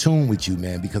get in tune with you,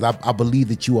 man, because I believe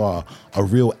that you are a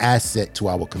real asset to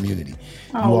our community.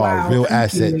 You are a real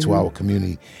asset to our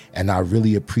community, and I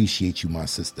really appreciate you, my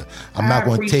sister. I'm not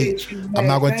going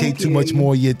to take too much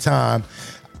more of your time.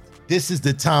 This is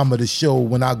the time of the show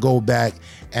when I go back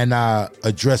and I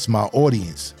address my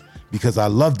audience because I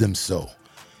love them so.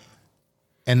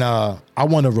 And I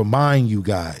want to remind you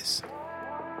guys.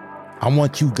 I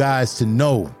want you guys to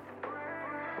know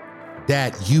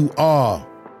that you are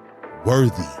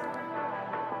worthy.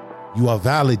 You are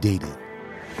validated.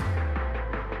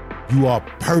 You are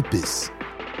purpose.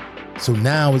 So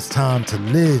now it's time to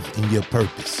live in your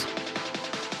purpose.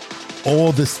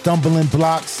 All the stumbling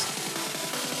blocks,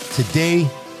 today,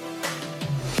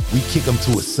 we kick them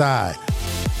to a side.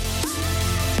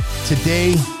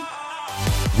 Today,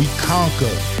 we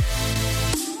conquer.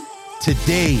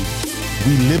 Today,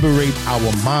 we liberate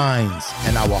our minds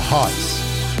and our hearts.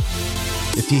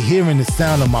 If you're hearing the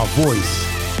sound of my voice,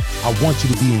 I want you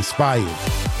to be inspired.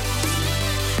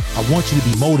 I want you to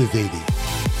be motivated.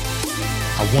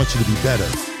 I want you to be better.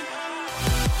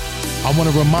 I want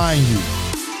to remind you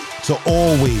to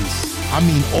always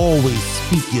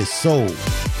speak your soul.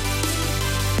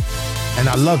 And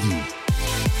I love you.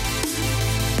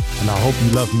 And I hope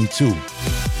you love me too.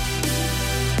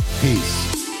 Peace.